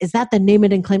somebody said, "Is that the name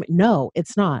it and claim it?" No,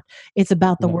 it's not. It's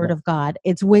about the word of God.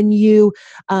 It's when you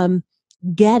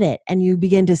get it and you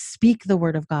begin to speak the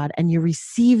word of God and you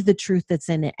receive the truth that's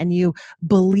in it and you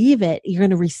believe it, you're going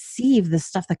to receive the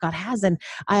stuff that God has. And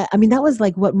I mean, that was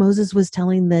like what Moses was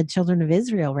telling the children of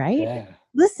Israel, right? Yeah.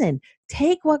 Listen,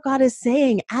 take what God is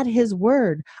saying at his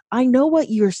word. I know what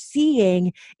you're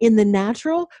seeing in the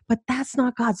natural, but that's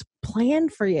not God's plan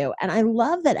for you. And I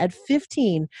love that at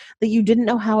 15 that you didn't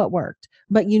know how it worked,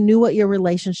 but you knew what your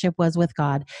relationship was with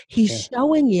God. He's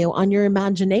showing you on your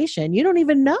imagination. You don't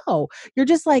even know. You're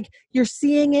just like, you're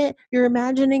seeing it, you're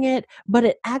imagining it, but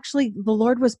it actually, the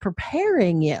Lord was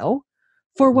preparing you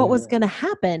for what was going to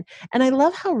happen. And I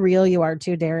love how real you are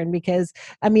too, Darryn, because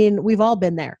I mean, we've all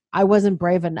been there. I wasn't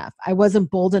brave enough. I wasn't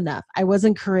bold enough. I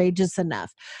wasn't courageous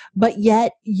enough. But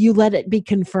yet you let it be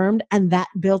confirmed, and that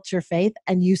built your faith,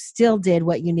 and you still did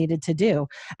what you needed to do.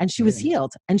 And she was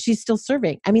healed, and she's still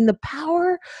serving. I mean, the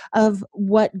power of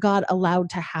what God allowed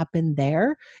to happen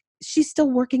there, she's still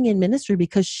working in ministry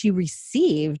because she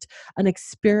received an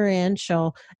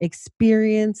experiential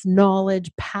experience, knowledge,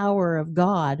 power of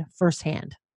God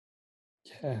firsthand.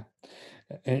 Yeah.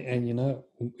 And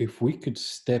if we could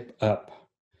step up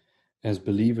as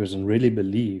believers and really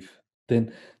believe,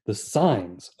 then the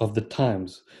signs of the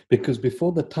times, because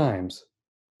before the times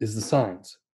is the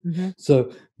signs. Mm-hmm.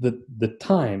 So the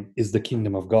time is the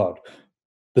kingdom of God.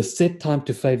 The set time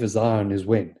to favor Zion is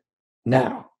when?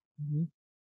 Now. Mm-hmm.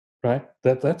 Right?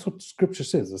 That's what scripture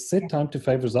says. The set time to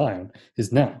favor Zion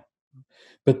is now.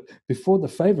 But before the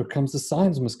favor comes, the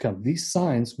signs must come. These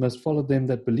signs must follow them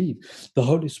that believe. The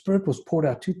Holy Spirit was poured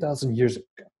out 2,000 years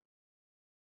ago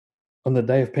on the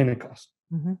day of Pentecost.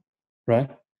 Mm-hmm.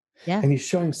 Right? Yeah. And he's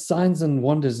showing signs and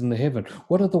wonders in the heaven.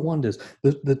 What are the wonders?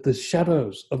 The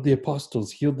shadows of the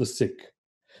apostles healed the sick.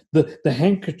 The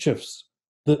handkerchiefs,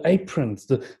 the aprons,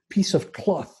 the piece of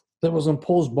cloth that was on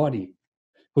Paul's body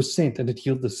was sent, and it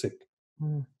healed the sick.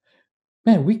 Mm.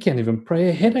 Man, we can't even pray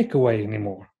a headache away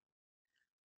anymore.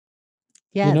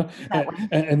 Yeah.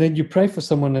 And then you pray for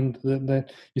someone, and then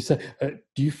you say,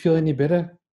 "Do you feel any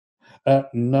better?"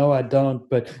 No, I don't,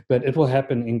 but it will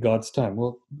happen in God's time.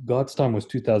 Well, God's time was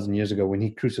 2,000 years ago when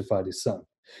he crucified his son.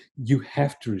 You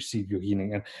have to receive your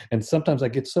healing. And sometimes I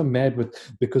get so mad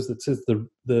because it says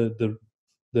the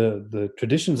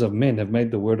traditions of men have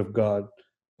made the word of God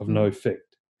of no effect.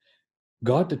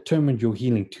 God determined your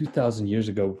healing 2,000 years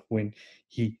ago when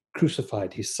he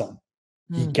crucified his son.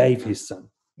 He gave his son.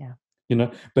 Yeah.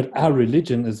 But our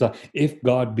religion is like, if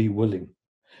God be willing.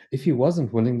 If he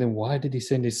wasn't willing, then why did he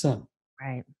send his son?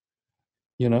 Right.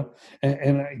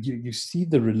 And you see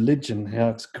the religion, how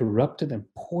it's corrupted and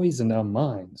poisoned our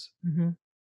minds. Mm-hmm.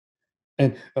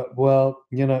 And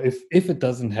if it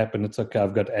doesn't happen, it's okay.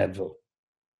 I've got Advil.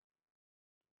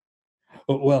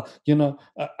 Well,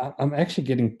 I'm actually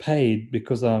getting paid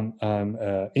because I'm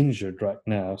injured right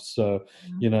now. So,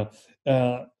 Mhm.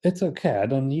 it's okay. I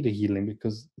don't need a healing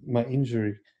because my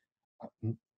injury.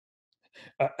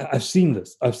 I've seen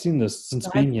this. I've seen this since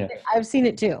I've being seen here. it, I've seen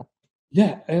it too.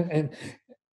 Yeah,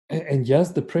 and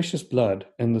yes, the precious blood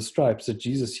and the stripes that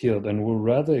Jesus healed, and we'll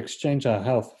rather exchange our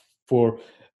health for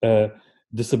a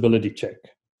disability check.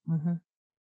 Hmm.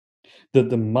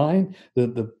 The mind,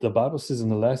 the Bible says in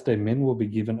the last day, men will be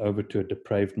given over to a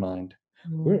depraved mind.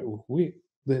 Mm. We're, we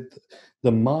the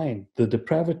the mind, the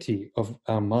depravity of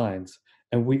our minds,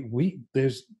 and we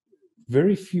there's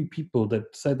very few people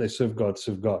that say they serve God,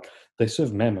 serve God. They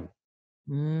serve mammon.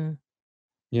 Mm.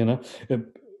 You know, Uh,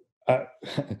 I,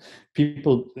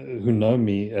 people who know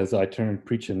me as I turn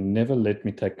preacher never let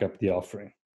me take up the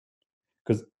offering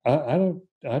because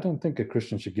I don't think a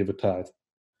Christian should give a tithe.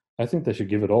 I think they should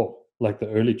give it all, like the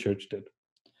early church did.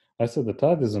 I said the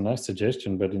tithe is a nice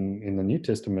suggestion, but in the New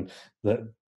Testament,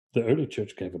 the early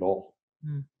church gave it all.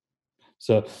 Mm.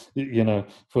 So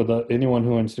for anyone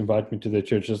who wants to invite me to their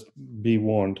church, just be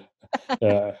warned.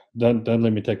 Don't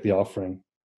let me take the offering.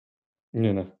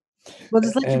 You know, We'll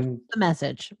just let you and keep the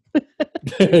message.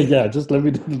 yeah, just let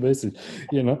me do the message.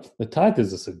 The tithe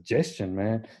is a suggestion,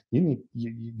 man.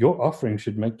 Your offering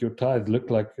should make your tithe look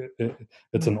like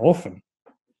it's Mm. an orphan.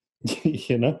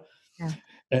 you know, Yeah.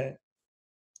 and,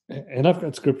 and I've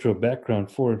got scriptural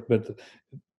background for it, but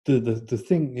the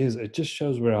thing is, it just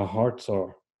shows where our hearts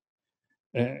are.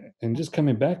 And just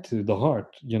coming back to the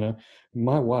heart,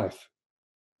 my wife,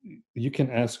 you can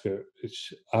ask her.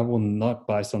 I will not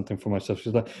buy something for myself.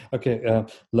 She's like, okay,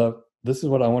 love, this is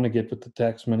what I want to get with the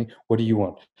tax money. What do you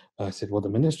want? I said, well, the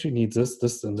ministry needs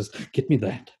this, and this. Get me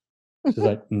that. She's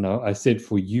like, no, I said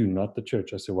for you, not the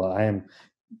church. I said, well, I am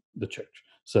the church.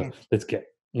 So Yeah. let's get,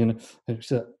 And she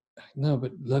said, no,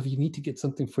 but love, you need to get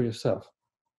something for yourself.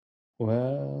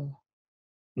 Well,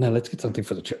 no, let's get something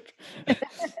for the church.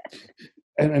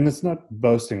 And it's not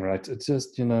boasting, right? It's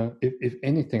just, if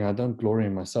anything, I don't glory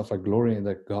in myself. I glory in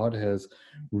that God has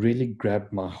really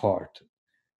grabbed my heart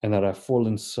and that I've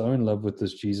fallen so in love with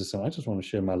this Jesus. And I just want to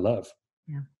share my love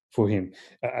Yeah. for him.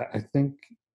 I think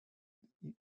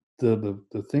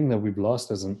the thing that we've lost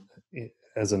as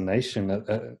a nation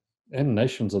and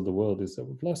nations of the world is that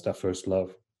we've lost our first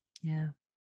love. Yeah.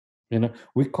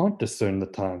 We can't discern the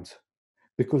times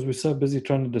because we're so busy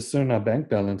trying to discern our bank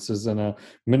balances and our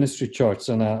ministry charts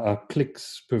and our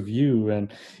clicks per view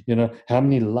and how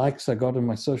many likes I got on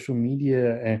my social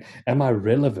media and am I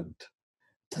relevant? It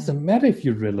Yeah. doesn't matter if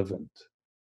you're relevant.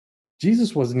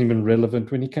 Jesus wasn't even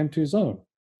relevant when he came to his own.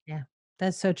 Yeah.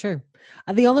 That's so true.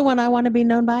 The only one I want to be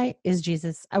known by is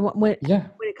Jesus. I want Yeah,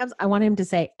 when it comes, I want him to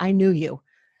say, "I knew you.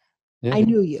 yeah. I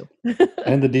knew you."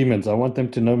 And the demons, I want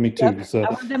them to know me Yep. too. So I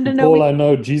want them to know me. Paul I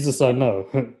know, Jesus I know.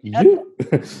 You,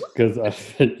 because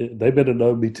they better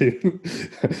know me too.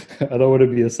 I don't want to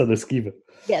be a son of Sceva.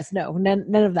 Yes, no,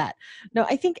 none of that. No,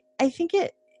 I think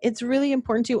it's really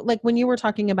important to, like, when you were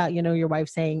talking about, your wife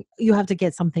saying you have to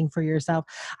get something for yourself.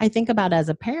 I think about as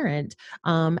a parent,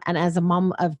 and as a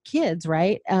mom of kids,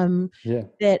 right? Yeah,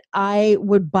 That I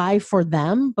would buy for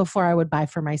them before I would buy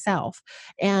for myself.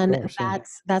 of And course. Yeah,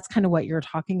 that's kind of what you're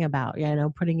talking about,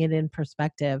 putting it in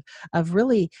perspective of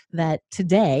really that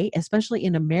today, especially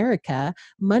in America,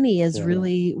 money is yeah.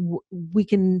 really we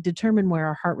can determine where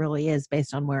our heart really is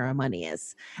based on where our money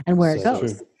is and where it So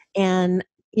goes. true. And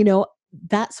you know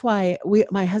that's why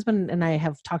my husband and I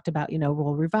have talked about,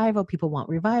 well, revival, people want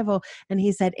revival. And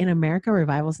he said, in America,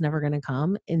 revival is never going to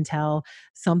come until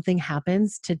something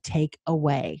happens to take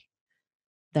away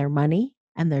their money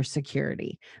and their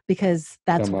security, because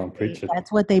Come on, preach it.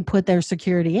 that's what they put their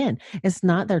security in. It's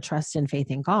not their trust and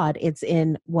faith in God. It's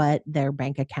in what their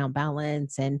bank account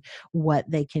balance and what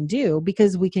they can do,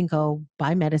 because we can go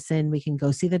buy medicine, we can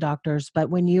go see the doctors. But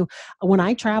when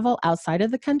I travel outside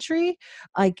of the country,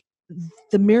 like,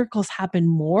 the miracles happen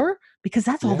more because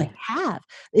that's all Yeah, they have.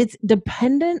 It's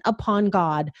dependent upon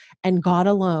God and God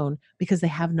alone, because they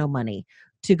have no money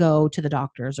to go to the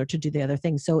doctors or to do the other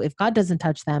things. So if God doesn't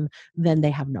touch them, then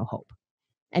they have no hope.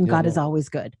 And yeah, God is yeah. always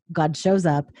good. God shows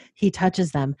up, he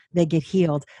touches them, they get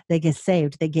healed, they get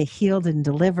saved, they get healed and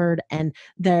delivered, and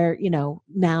they're,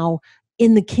 now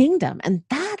in the kingdom. And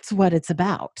that's what it's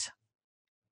about.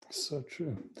 So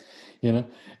true. You know,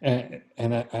 and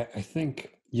I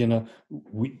think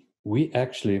we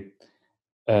actually.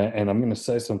 And I'm going to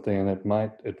say something, and it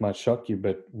might shock you,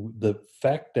 but the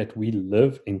fact that we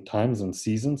live in times and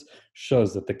seasons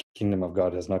shows that the kingdom of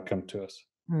God has not come to us,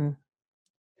 Mm.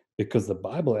 because the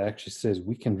Bible actually says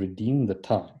we can redeem the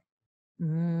time.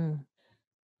 Mm.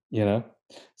 You know,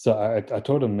 So I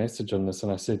taught a message on this,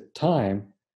 and I said,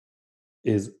 time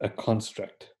is a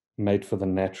construct made for the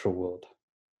natural world.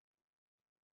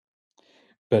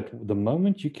 But the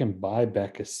moment you can buy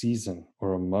back a season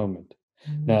or a moment,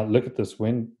 now look at this.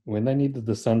 When they needed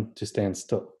the sun to stand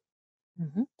still,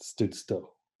 Mm-hmm. it stood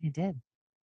still. It did.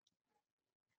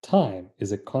 Time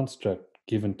is a construct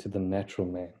given to the natural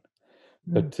man,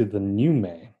 Mm. but to the new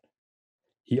man,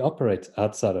 he operates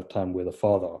outside of time where the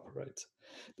Father operates.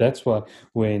 That's why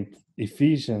when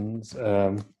Ephesians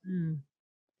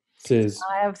says,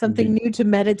 I have something new to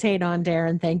meditate on,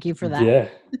 Darren. Thank you for that. yeah.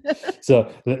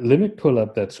 So let me pull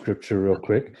up that scripture real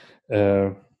quick.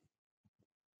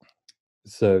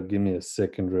 So give me a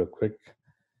second real quick.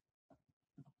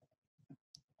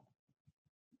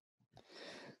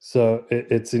 So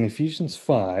it's in Ephesians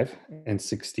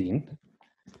 5:16.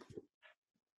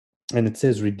 And it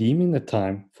says, redeeming the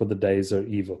time, for the days are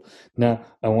evil. Now,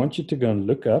 I want you to go and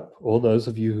look up, all those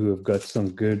of you who have got some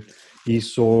good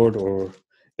e-sword, or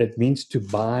it means to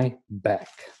buy back,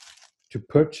 to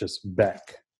purchase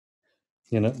back.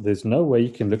 There's no way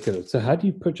you can look at it. So how do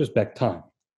you purchase back time?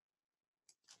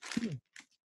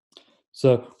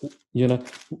 So,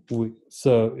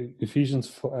 so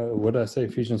Ephesians, what did I say?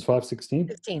 Ephesians 5:16?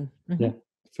 15. Yeah.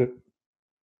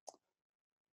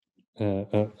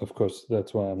 Of course,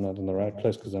 that's why I'm not in the right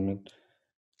place, because I'm in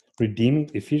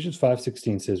redeeming. Ephesians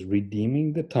 5:16 says,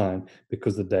 redeeming the time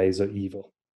because the days are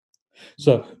evil.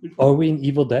 So are we in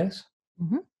evil days?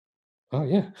 Mm-hmm. Oh,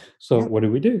 yeah. So what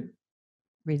do?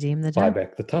 Redeem the Buy time.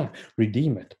 back the time,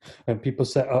 redeem it. And people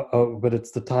say, oh, but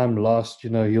it's the time lost,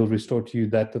 he'll restore to you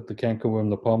that the cankerworm,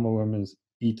 the palmer worm is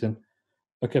eaten.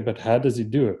 Okay, but how does he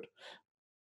do it?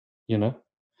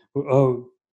 Oh,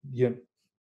 yeah.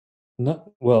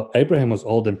 No, well, Abraham was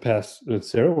old and past,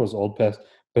 Sarah was old past,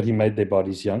 but he made their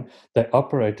bodies young. They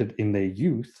operated in their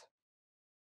youth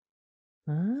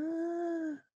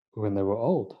when they were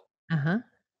old. Uh-huh.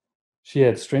 She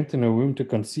had strength in her womb to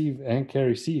conceive and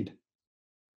carry seed.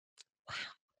 Wow.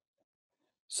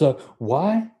 So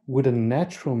why would a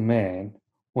natural man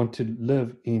want to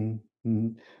live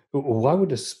why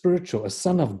would a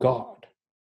son of God,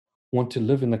 want to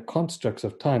live in the constructs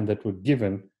of time that were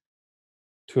given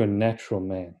to a natural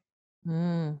man?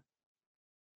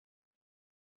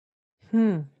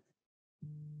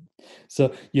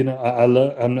 So,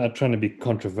 I'm not trying to be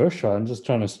controversial. I'm just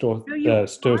trying to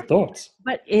stir thoughts.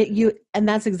 But and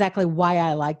that's exactly why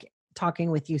I like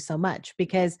talking with you so much,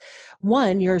 because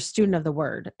one, you're a student of the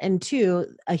word, and two,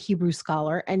 a Hebrew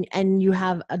scholar, and you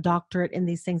have a doctorate in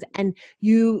these things, and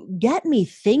you get me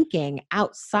thinking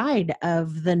outside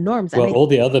of the norms. Well, And all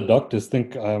the other doctors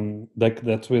think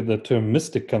that's where the term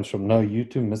mystic comes from. No, you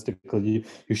too mystical. You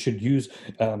should use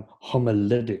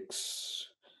homiletics.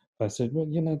 I said, well,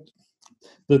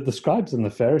 the scribes and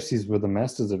the Pharisees were the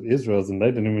masters of Israel, and they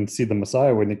didn't even see the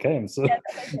Messiah when he came. So,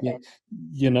 they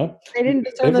didn't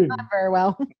discern the time very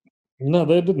well. No,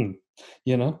 they didn't.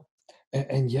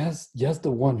 And yes,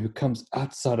 the one who comes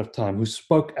outside of time, who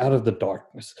spoke out of the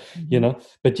darkness.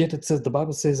 But yet it says, the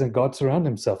Bible says, and God surrounded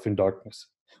himself in darkness.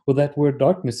 Well, that word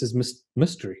darkness is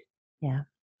mystery. Yeah.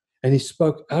 And he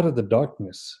spoke out of the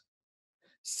darkness,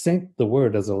 sent the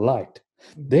word as a light.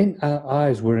 Then our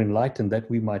eyes were enlightened that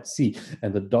we might see,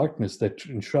 and the darkness that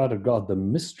enshrouded God, the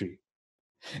mystery.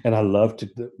 And I love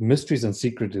the mysteries and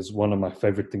secret is one of my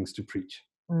favorite things to preach.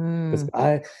 Because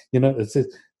it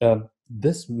says,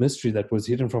 this mystery that was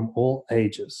hidden from all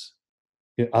ages.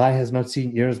 Eye has not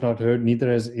seen, ear has not heard,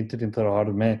 neither has entered into the heart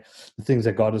of man the things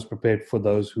that God has prepared for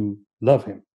those who love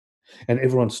him. And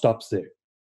everyone stops there.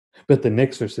 But the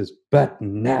next verse says, but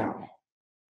now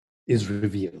is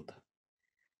revealed.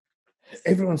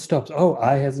 Everyone stops. Oh,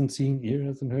 eye hasn't seen, ear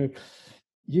hasn't heard.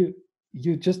 You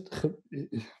just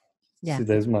see,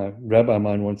 there's my rabbi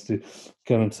mind wants to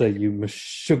come and say, you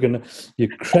meshuggah,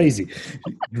 you're crazy.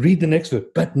 Read the next word.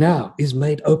 But now is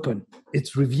made open.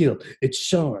 It's revealed. It's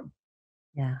shown.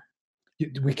 Yeah.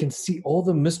 We can see all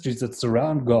the mysteries that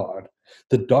surround God.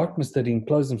 The darkness that he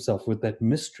enclosed himself with, that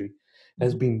mystery,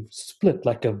 has been split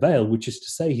like a veil, which is to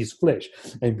say his flesh,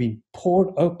 and been poured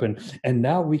open. And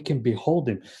now we can behold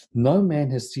him. No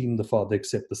man has seen the Father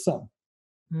except the Son.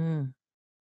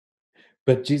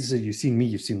 But Jesus said, you've seen me,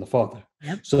 you've seen the Father.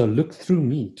 Yep. So look through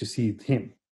me to see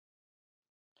him.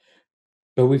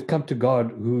 But we've come to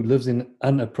God who lives in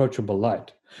unapproachable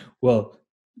light. Well,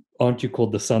 aren't you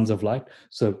called the sons of light?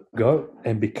 So go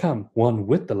and become one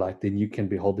with the light. Then you can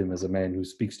behold him as a man who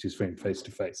speaks to his friend face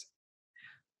to face.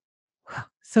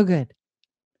 So good.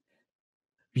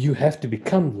 You have to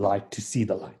become light to see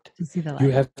the light. To see the light. You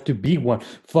have to be one.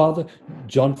 Father,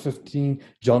 John 15,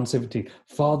 John 17.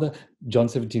 Father, John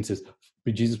 17 says,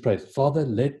 But Jesus prays, Father,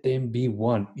 let them be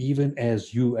one, even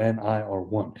as you and I are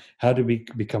one. How do we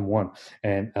become one?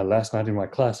 And last night in my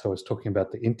class, I was talking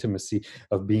about the intimacy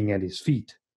of being at his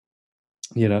feet,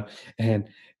 and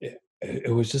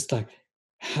it was just like,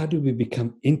 how do we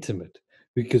become intimate?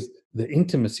 Because the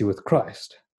intimacy with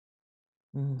Christ,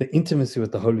 Mm. the intimacy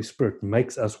with the Holy Spirit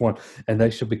makes us one, and they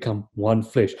shall become one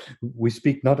flesh. We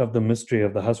speak not of the mystery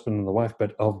of the husband and the wife,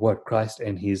 but of what? Christ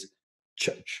and his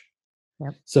church.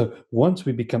 Yep. So once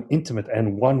we become intimate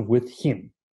and one with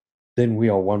him, then we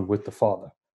are one with the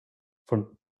Father.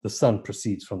 From the Son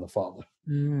proceeds from the Father.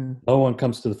 Mm. No one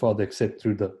comes to the Father except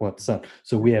through the Son.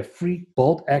 So we have free,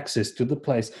 bold access to the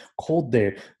place called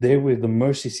there where the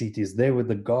mercy seat is, there where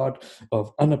the God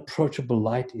of unapproachable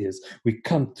light is. We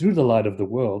come through the light of the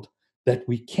world that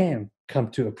we can come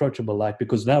to approachable light,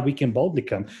 because now we can boldly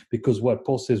come, because what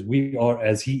Paul says, we are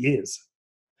as he is.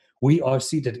 We are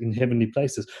seated in heavenly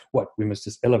places. What? We must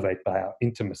just elevate by our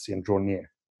intimacy and draw near.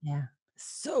 Yeah.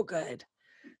 So good.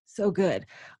 So good.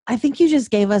 I think you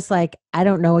just gave us, like, I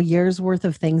don't know, a year's worth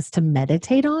of things to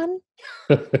meditate on.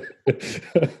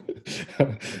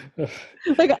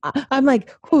 Like, I'm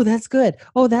like, oh, that's good.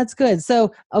 Oh, that's good.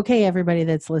 So, okay, everybody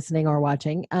that's listening or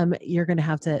watching, you're going to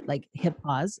have to, like, hit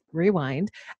pause, rewind,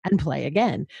 and play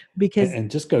again, because And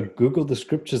just go Google the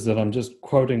scriptures that I'm just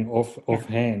quoting yeah.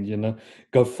 offhand.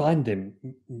 Go find them,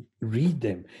 read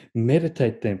them,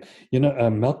 meditate them.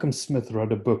 Malcolm Smith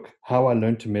wrote a book, How I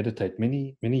Learned to Meditate,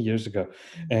 many many years ago,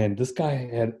 and this guy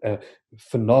had a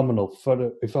phenomenal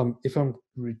photo. If I'm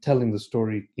retelling the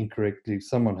story incorrectly,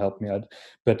 someone help me out.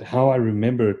 But how I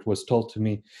remember it was told to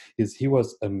me is he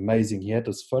was amazing. He had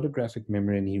this photographic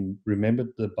memory, and he remembered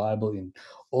the Bible in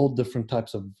all different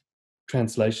types of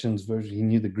translations, version. He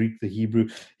knew the Greek, the Hebrew.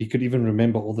 He could even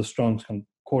remember all the Strong's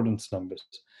concordance numbers.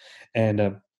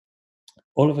 And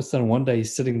all of a sudden, one day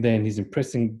he's sitting there and he's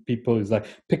impressing people. He's like,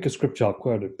 pick a scripture, I'll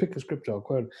quote it. Pick a scripture, I'll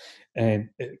quote it. And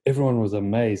everyone was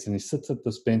amazed. And he sits at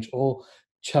this bench all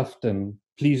chuffed and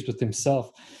pleased with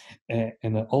himself. And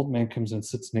an old man comes and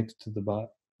sits next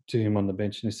to him on the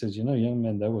bench. And he says, young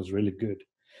man, that was really good.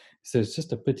 He says, it's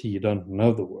just a pity you don't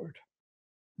know the word.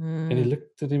 And he Mm.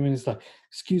 looked at him and he's like,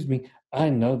 excuse me, I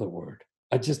know the word.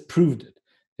 I just proved it.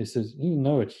 He says, you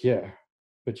know it here,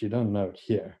 but you don't know it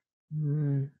here.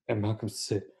 Mm. And Malcolm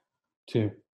said to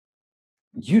him,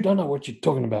 you don't know what you're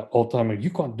talking about, old timer. You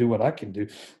can't do what I can do.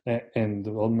 And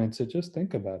the old man said, just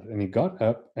think about it. And he got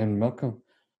up, and Malcolm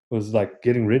was like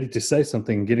getting ready to say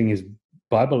something, getting his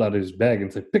Bible out of his bag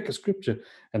and said, pick a scripture.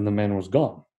 And the man was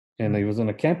gone. And he was on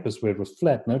a campus where it was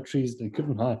flat, no trees, he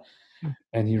couldn't hide. Mm.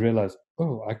 And he realized,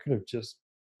 oh, I could have just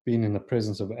been in the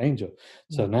presence of an angel.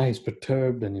 So now he's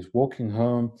perturbed and he's walking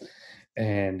home.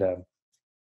 And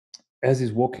as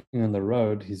he's walking on the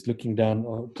road, he's looking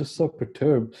down, just so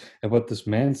perturbed at what this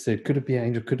man said. Could it be an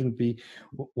angel? Couldn't it be?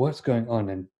 What's going on?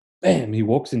 And bam, he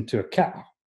walks into a cow.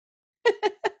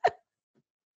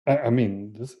 I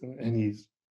mean, and he's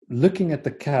looking at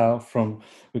the cow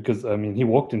because he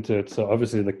walked into it, so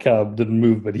obviously the cow didn't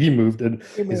move, but he moved, and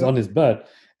he's on his butt.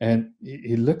 And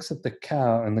he looks at the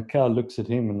cow, and the cow looks at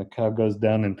him, and the cow goes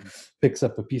down and picks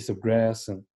up a piece of grass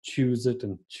and chews it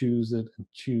and chews it and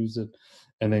chews it,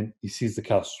 and then he sees the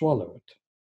cow swallow it.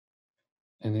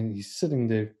 And then he's sitting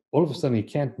there. All of a sudden, he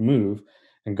can't move,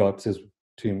 and God says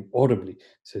to him audibly,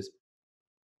 says,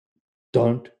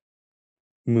 "Don't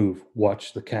move.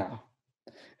 Watch the cow."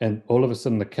 And all of a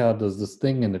sudden, the cow does this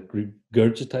thing, and it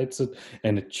regurgitates it,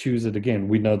 and it chews it again.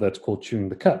 We know that's called chewing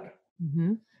the cud.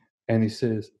 Mm-hmm. And he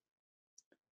says,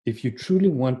 if you truly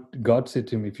want, God said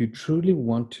to him, if you truly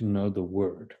want to know the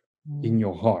word in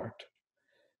your heart,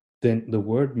 then the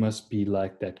word must be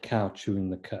like that cow chewing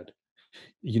the cud.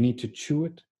 You need to chew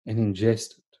it and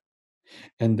ingest it,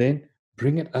 and then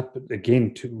bring it up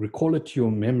again to recall it to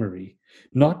your memory,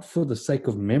 not for the sake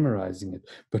of memorizing it,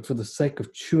 but for the sake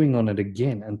of chewing on it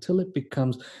again until it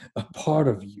becomes a part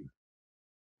of you.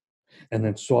 And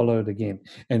then swallow it again.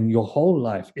 And your whole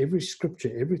life, every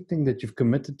scripture, everything that you've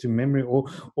committed to memory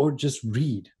or just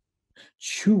read,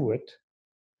 chew it,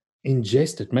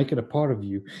 ingest it, make it a part of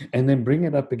you, and then bring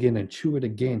it up again and chew it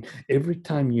again every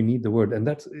time you need the word. And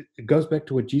it goes back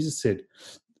to what Jesus said.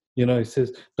 He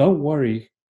says, don't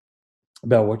worry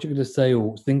about what you're going to say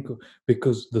or think,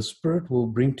 because the Spirit will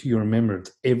bring to your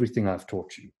remembrance everything I've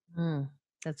taught you.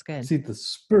 That's good. See, the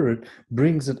Spirit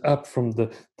brings it up from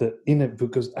the inner,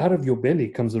 because out of your belly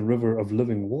comes a river of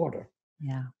living water.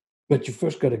 Yeah. But you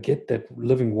first got to get that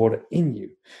living water in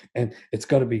you. And it's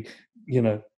got to be,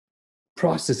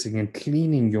 processing and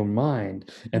cleaning your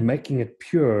mind and making it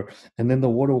pure, and then the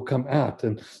water will come out.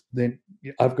 And then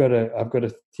I've got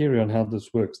a theory on how this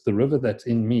works. The river that's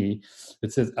in me,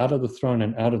 it says, out of the throne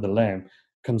and out of the Lamb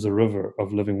comes a river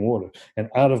of living water, and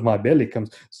out of my belly comes.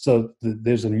 So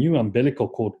there's a new umbilical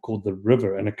cord called the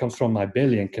river, and it comes from my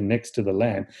belly and connects to the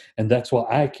Lamb, and that's why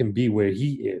I can be where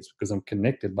He is, because I'm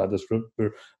connected by this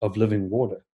river of living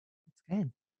water. That's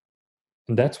good.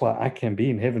 And that's why I can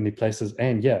be in heavenly places.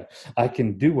 And yeah, I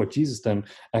can do what Jesus done.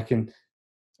 I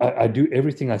do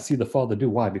everything I see the Father do.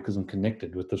 Why? Because I'm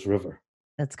connected with this river.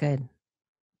 That's good.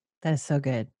 That is so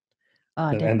good. Oh,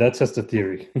 And that's just a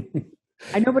theory.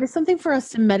 I know, but it's something for us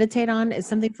to meditate on. It's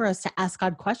something for us to ask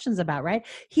God questions about, right?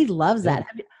 He loves that.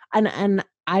 Yeah. And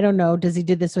I don't know, does he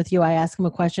do this with you? I ask him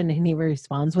a question and he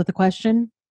responds with a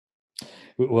question.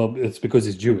 Well, it's because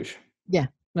he's Jewish. Yeah.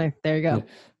 Right, there you go.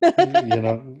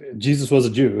 Jesus was a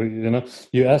Jew.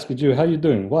 You ask a Jew, how you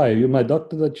doing? Why? You're my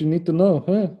doctor that you need to know,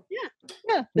 huh?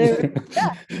 Yeah.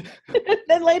 Yeah.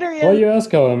 Then later Why is you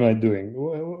ask how am I doing?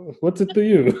 What's it to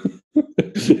you?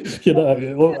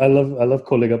 I love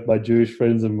calling up my Jewish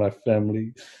friends and my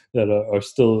family that are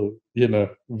still,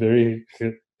 very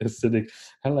Hasidic.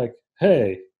 I'm like,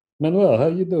 hey, Manuel, how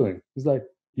you doing? He's like,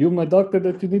 you're my doctor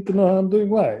that you need to know how I'm doing.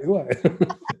 Why?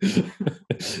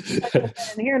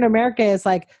 and here in America it's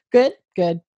like good.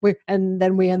 And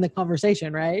then we end the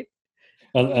conversation, right?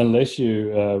 Unless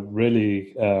you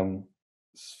really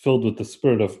filled with the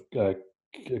spirit of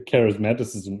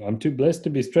charismaticism. I'm too blessed to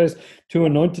be stressed, too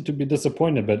anointed to be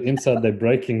disappointed, but inside they're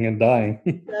breaking and dying.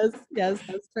 Yes,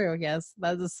 that's true. Yes,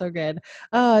 that is so good.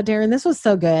 Oh, Darryn, this was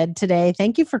so good today.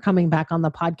 Thank you for coming back on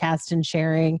the podcast and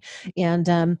sharing, and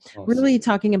Awesome. really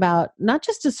talking about not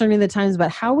just discerning the times, but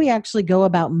how we actually go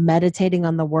about meditating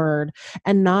on the Word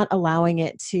and not allowing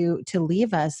it to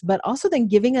leave us, but also then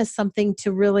giving us something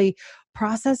to really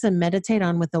process and meditate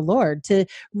on with the Lord, to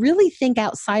really think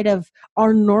outside of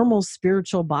our normal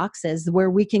spiritual boxes, where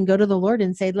we can go to the Lord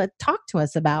and say, talk to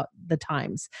us about the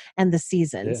times and the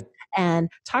seasons, Yeah. and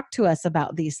talk to us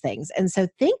about these things. And so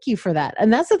thank you for that.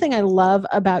 And that's the thing I love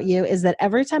about you, is that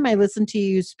every time I listen to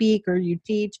you speak or you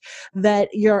teach, that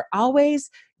you're always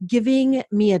giving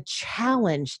me a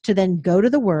challenge to then go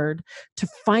to the Word, to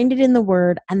find it in the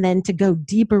Word, and then to go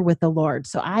deeper with the Lord.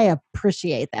 So I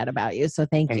appreciate that about you. So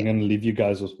thank you. I'm going to leave you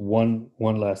guys with one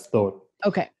last thought.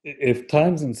 Okay. If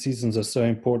times and seasons are so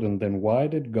important, then why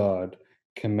did God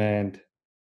command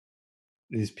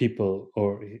these people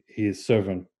or his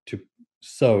servant to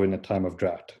sow in a time of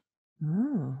drought?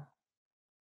 Oh.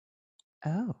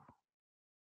 Oh.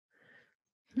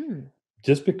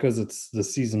 Just because it's the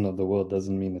season of the world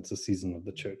doesn't mean it's a season of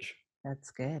the church, That's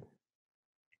good.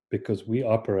 because we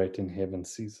operate in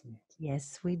heaven's season,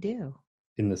 Yes, we do.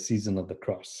 in the season of the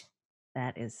cross.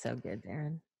 That is so good,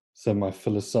 Darryn. So my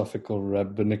philosophical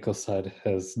rabbinical side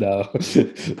has now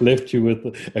left you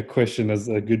with a question, as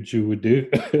a good Jew would do.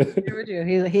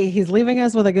 He's leaving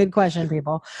us with a good question,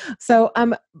 people. So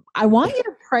I want you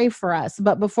to pray for us,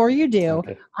 but before you do,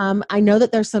 Okay. I know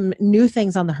that there's some new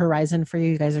things on the horizon for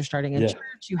you. You guys are starting a Yeah.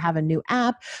 church, you have a new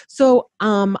app. So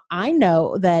I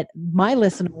know that my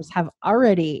listeners have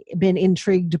already been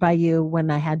intrigued by you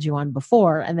when I had you on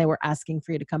before, and they were asking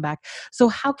for you to come back. So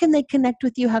how can they connect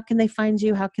with you? How can they find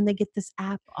you? How can they get this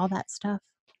app? All that stuff.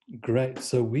 Great.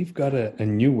 So we've got a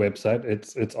new website.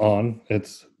 It's on.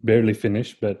 It's barely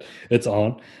finished, but it's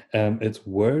on. It's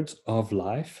Words of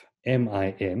Life,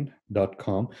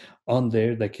 min.com. On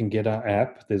there, they can get our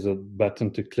app. There's a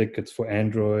button to click. It's for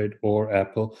Android or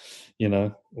Apple,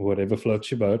 whatever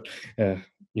floats your boat.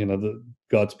 The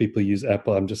God's people use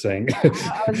Apple. I'm just saying.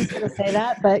 I was just going to say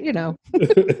that, but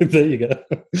There you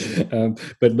go.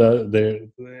 But no,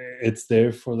 it's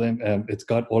there for them. It's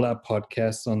got all our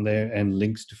podcasts on there and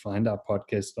links to find our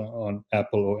podcast on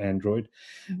Apple or Android.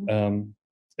 Mhm.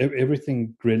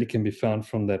 Everything really can be found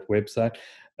from that website.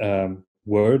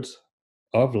 Words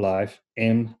of Life,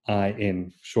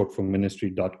 MIN, short for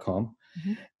ministry.com.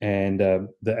 Mhm. And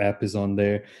the app is on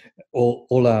there.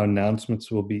 All our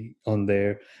announcements will be on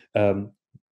there.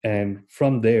 And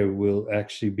from there, we'll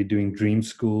actually be doing dream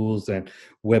schools and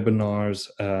webinars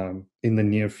in the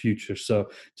near future. So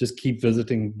just keep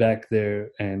visiting back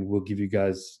there, and we'll give you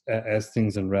guys, as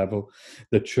things unravel.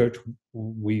 The church,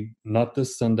 we not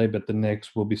this Sunday, but the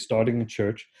next, we'll be starting a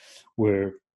church.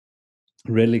 We're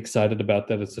really excited about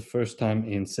that. It's the first time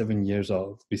in 7 years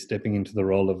I'll be stepping into the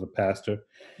role of a pastor.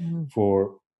 Mhm.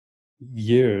 For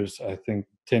years, I think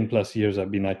 10 plus years,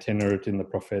 I've been itinerant in the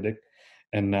prophetic.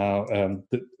 And now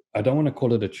I don't want to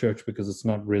call it a church, because it's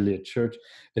not really a church.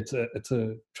 It's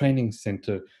a training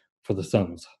center for the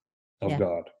sons of Yeah.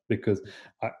 God, because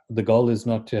the goal is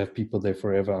not to have people there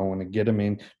forever. I want to get them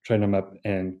in, train them up,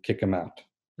 and kick them out.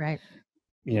 Right.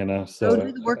 Go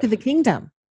do the work of the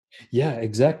kingdom. Yeah,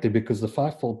 exactly, because the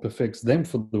fivefold perfects them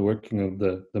for the working of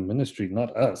the ministry,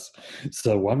 not us.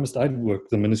 So why must I work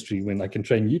the ministry when I can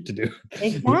train you to do it?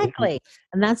 Exactly.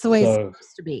 And that's the way it's So,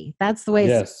 supposed to be. That's the way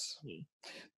it's supposed yes. to be.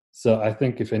 So I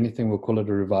think if anything, we'll call it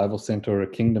a revival center or a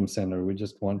kingdom center. We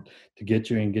just want to get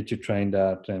you in, get you trained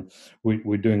out. And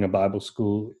we're doing a Bible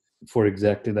school for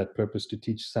exactly that purpose, to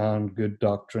teach sound, good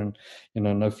doctrine,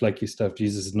 no flaky stuff.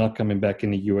 Jesus is not coming back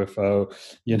in a UFO,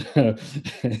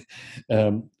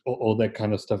 all that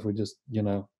kind of stuff. We just,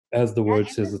 as the word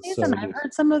In says, this it's so season, it I've is.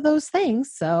 heard some of those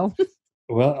things. So,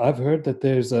 Well, I've heard that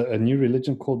there's a new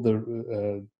religion called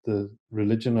the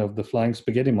religion of the flying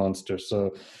spaghetti monster.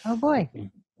 So oh boy.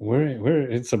 we're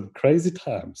in some crazy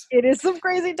times. It is some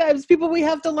crazy times. People, we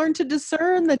have to learn to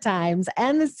discern the times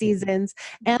and the seasons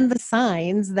and the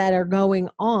signs that are going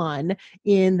on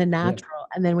in the Yeah. natural.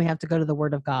 And then we have to go to the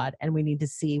Word of God and we need to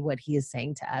see what He is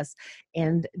saying to us.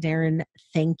 And Darryn,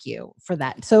 thank you for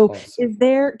that. So, Awesome.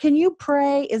 can you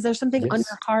pray? Is there something on Yes.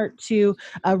 your heart to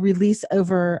release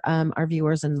over our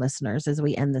viewers and listeners as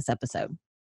we end this episode?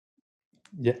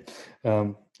 Yeah.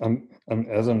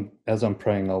 As I'm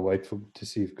praying, I'll wait to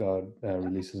see if God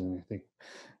releases anything.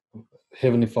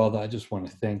 Heavenly Father, I just want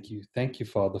to thank you. Thank you,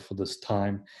 Father, for this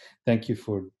time. Thank you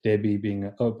for Debbie being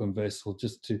an open vessel.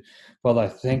 Father, I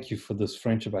thank you for this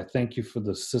friendship. I thank you for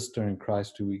the sister in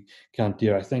Christ who we count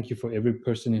dear. I thank you for every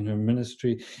person in her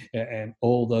ministry and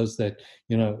all those that,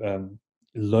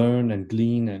 learn and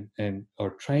glean and are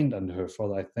trained under her.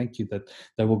 Father, I thank you that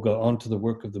they will go on to the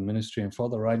work of the ministry. And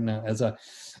Father, right now,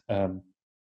 um,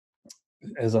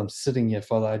 as I'm sitting here,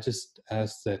 Father, I just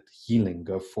ask that healing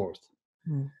go forth.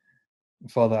 Mm.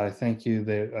 Father, I thank you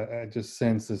that I just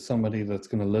sense there's somebody that's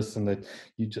going to listen, that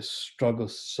you just struggle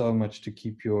so much to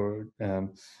keep your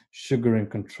sugar in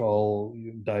control,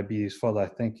 your diabetes. Father, I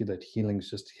thank you that healing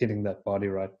is just hitting that body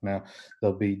right now.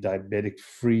 They'll be diabetic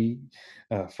free.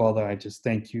 Father, I just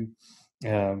thank you.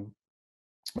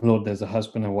 Lord, there's a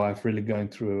husband and wife really going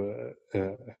through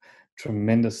a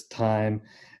tremendous time.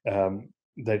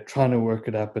 They're trying to work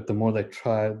it out, but the more they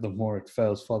try, the more it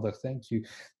fails. Father, thank you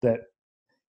that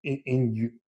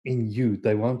in you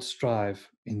they won't strive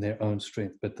in their own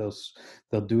strength, but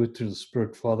they'll do it through the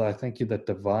Spirit. Father, I thank you that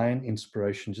divine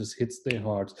inspiration just hits their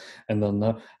hearts, and they'll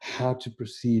know how to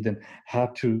proceed and how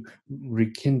to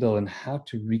rekindle and how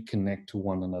to reconnect to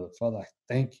one another. Father, I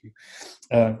thank you.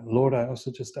 Lord, I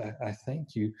also I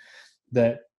thank you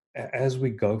that as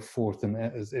we go forth and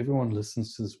as everyone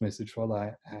listens to this message, Father,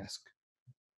 I ask,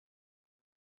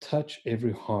 touch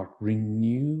every heart,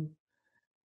 renew,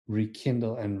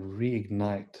 rekindle, and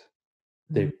reignite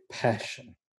their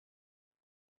passion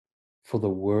for the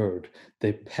word,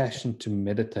 their passion to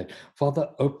meditate. Father,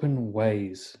 open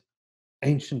ways,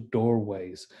 ancient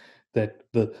doorways that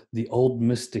the old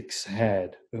mystics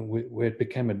had, where it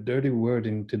became a dirty word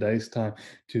in today's time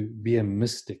to be a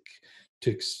mystic,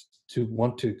 to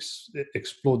want to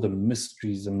explore the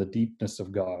mysteries and the deepness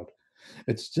of God.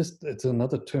 It's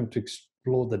another term to explore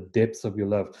the depths of your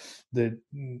love. The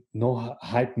no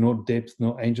height, no depth,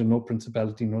 no angel, no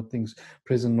principality, no things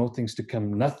present, no things to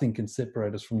come. Nothing can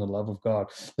separate us from the love of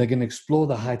God. They can explore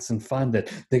the heights and find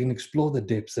that. They can explore the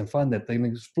depths and find that. They can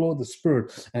explore the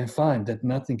Spirit and find that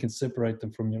nothing can separate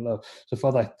them from your love. So,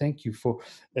 Father, I thank you for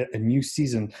a new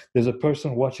season. There's a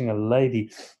person watching, a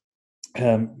lady.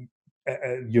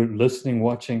 You're listening,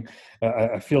 watching.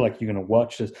 I feel like you're going to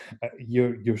watch this.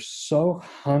 You're so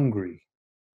hungry,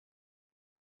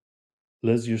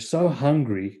 Liz. You're so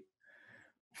hungry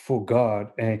for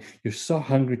God, and you're so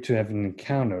hungry to have an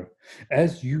encounter.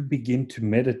 As you begin to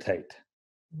meditate,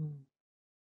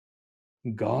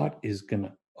 God is going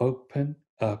to open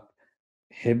up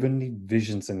heavenly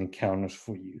visions and encounters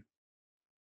for you.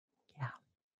 Yeah.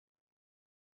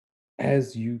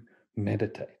 As you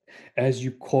meditate, as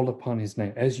you call upon His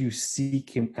name, as you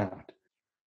seek Him out.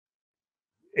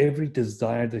 Every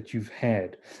desire that you've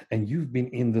had, and you've been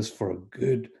in this for a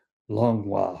good long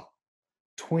while,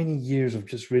 20 years of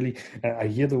just really, I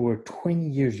hear the word 20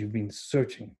 years you've been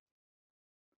searching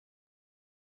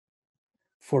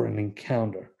for an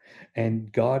encounter,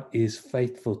 and God is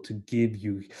faithful to give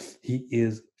you. He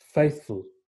is faithful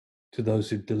to those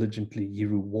who diligently, He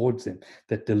rewards them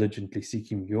that diligently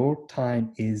seek Him. Your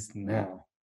time is now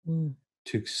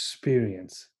to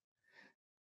experience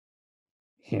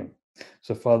Him.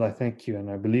 So, Father, I thank you, and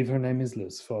I believe her name is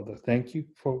Liz. Father, thank you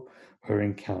for her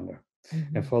encounter.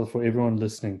 And Father, for everyone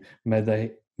listening, may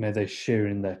May they share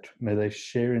in that. May they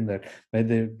share in that.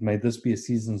 May this be a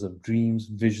season of dreams,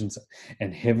 visions,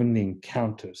 and heavenly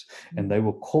encounters. And they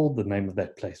will call the name of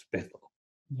that place Bethel.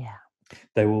 Yeah.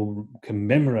 They will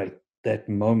commemorate that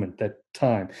moment, that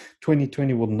time.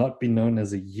 2020 will not be known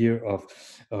as a year of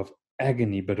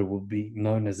agony, but it will be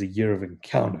known as a year of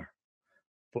encounter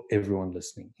for everyone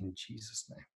listening, in Jesus'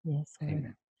 name. Yes, Lord.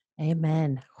 Amen.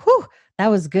 Amen. Whew, that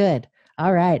was good.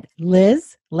 All right,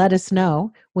 Liz, let us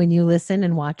know when you listen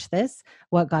and watch this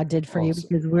what God did for you, Awesome.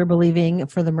 because we're believing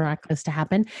for the miraculous to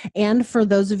happen. And for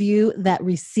those of you that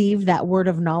received that word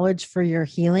of knowledge for your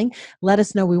healing, let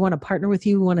us know. We want to partner with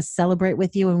you. We want to celebrate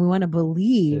with you, and we want to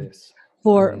believe Yes.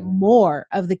 for more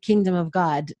of the kingdom of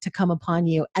God to come upon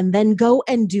you. And then go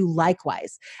and do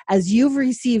likewise. As you've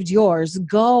received yours,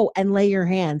 go and lay your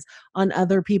hands on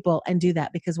other people and do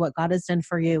that, because what God has done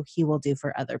for you, he will do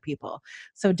for other people.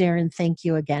 So Darryn, thank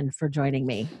you again for joining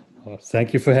me. Well,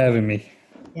 thank you for having me.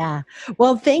 Yeah.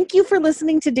 Well, thank you for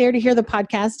listening to Dare to Hear the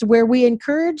podcast, where we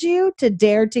encourage you to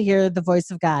dare to hear the voice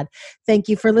of God. Thank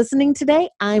you for listening today.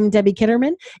 I'm Debbie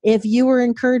Kitterman. If you were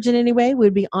encouraged in any way,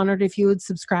 we'd be honored if you would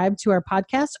subscribe to our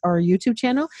podcast or our YouTube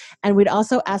channel. And we'd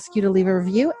also ask you to leave a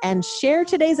review and share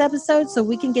today's episode so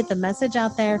we can get the message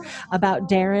out there about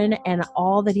Darryn and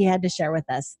all that he had to share with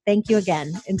us. Thank you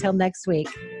again. Until next week.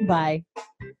 Bye.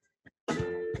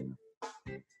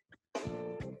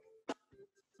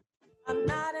 I'm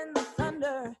not in the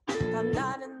thunder, I'm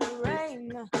not in the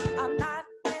rain, I'm not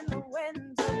in the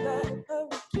winds of the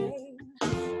hurricane.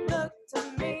 Look to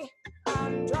me,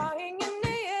 I'm drawing in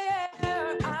the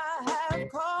air, I have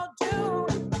called you,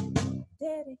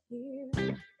 dare to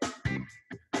hear.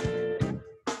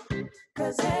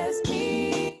 'Cause there's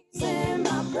peace in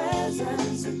my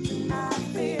presence, do not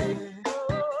fear.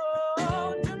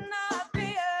 Oh, do not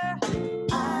fear,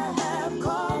 I have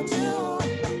called you,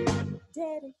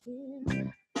 dare to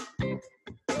hear.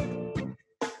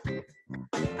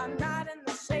 I'm not in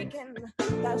the shaking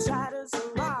that shatters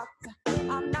the rock.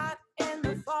 I'm not in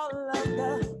the fall of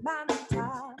the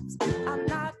mountaintops. I'm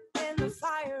not in the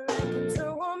fire and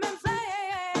consuming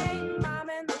flame. I'm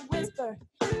in the whisper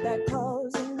that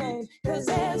calls your name. 'Cause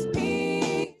there's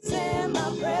peace in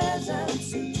my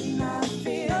presence. Do not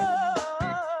fear.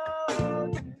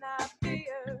 Oh, do not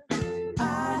fear.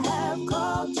 I have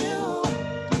called you.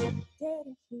 Dare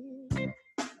to hear.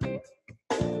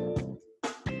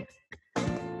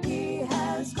 He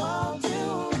has called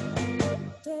you,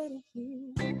 dare to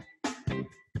hear.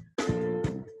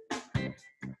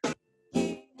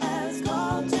 He has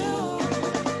called you,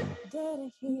 dare to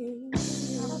hear.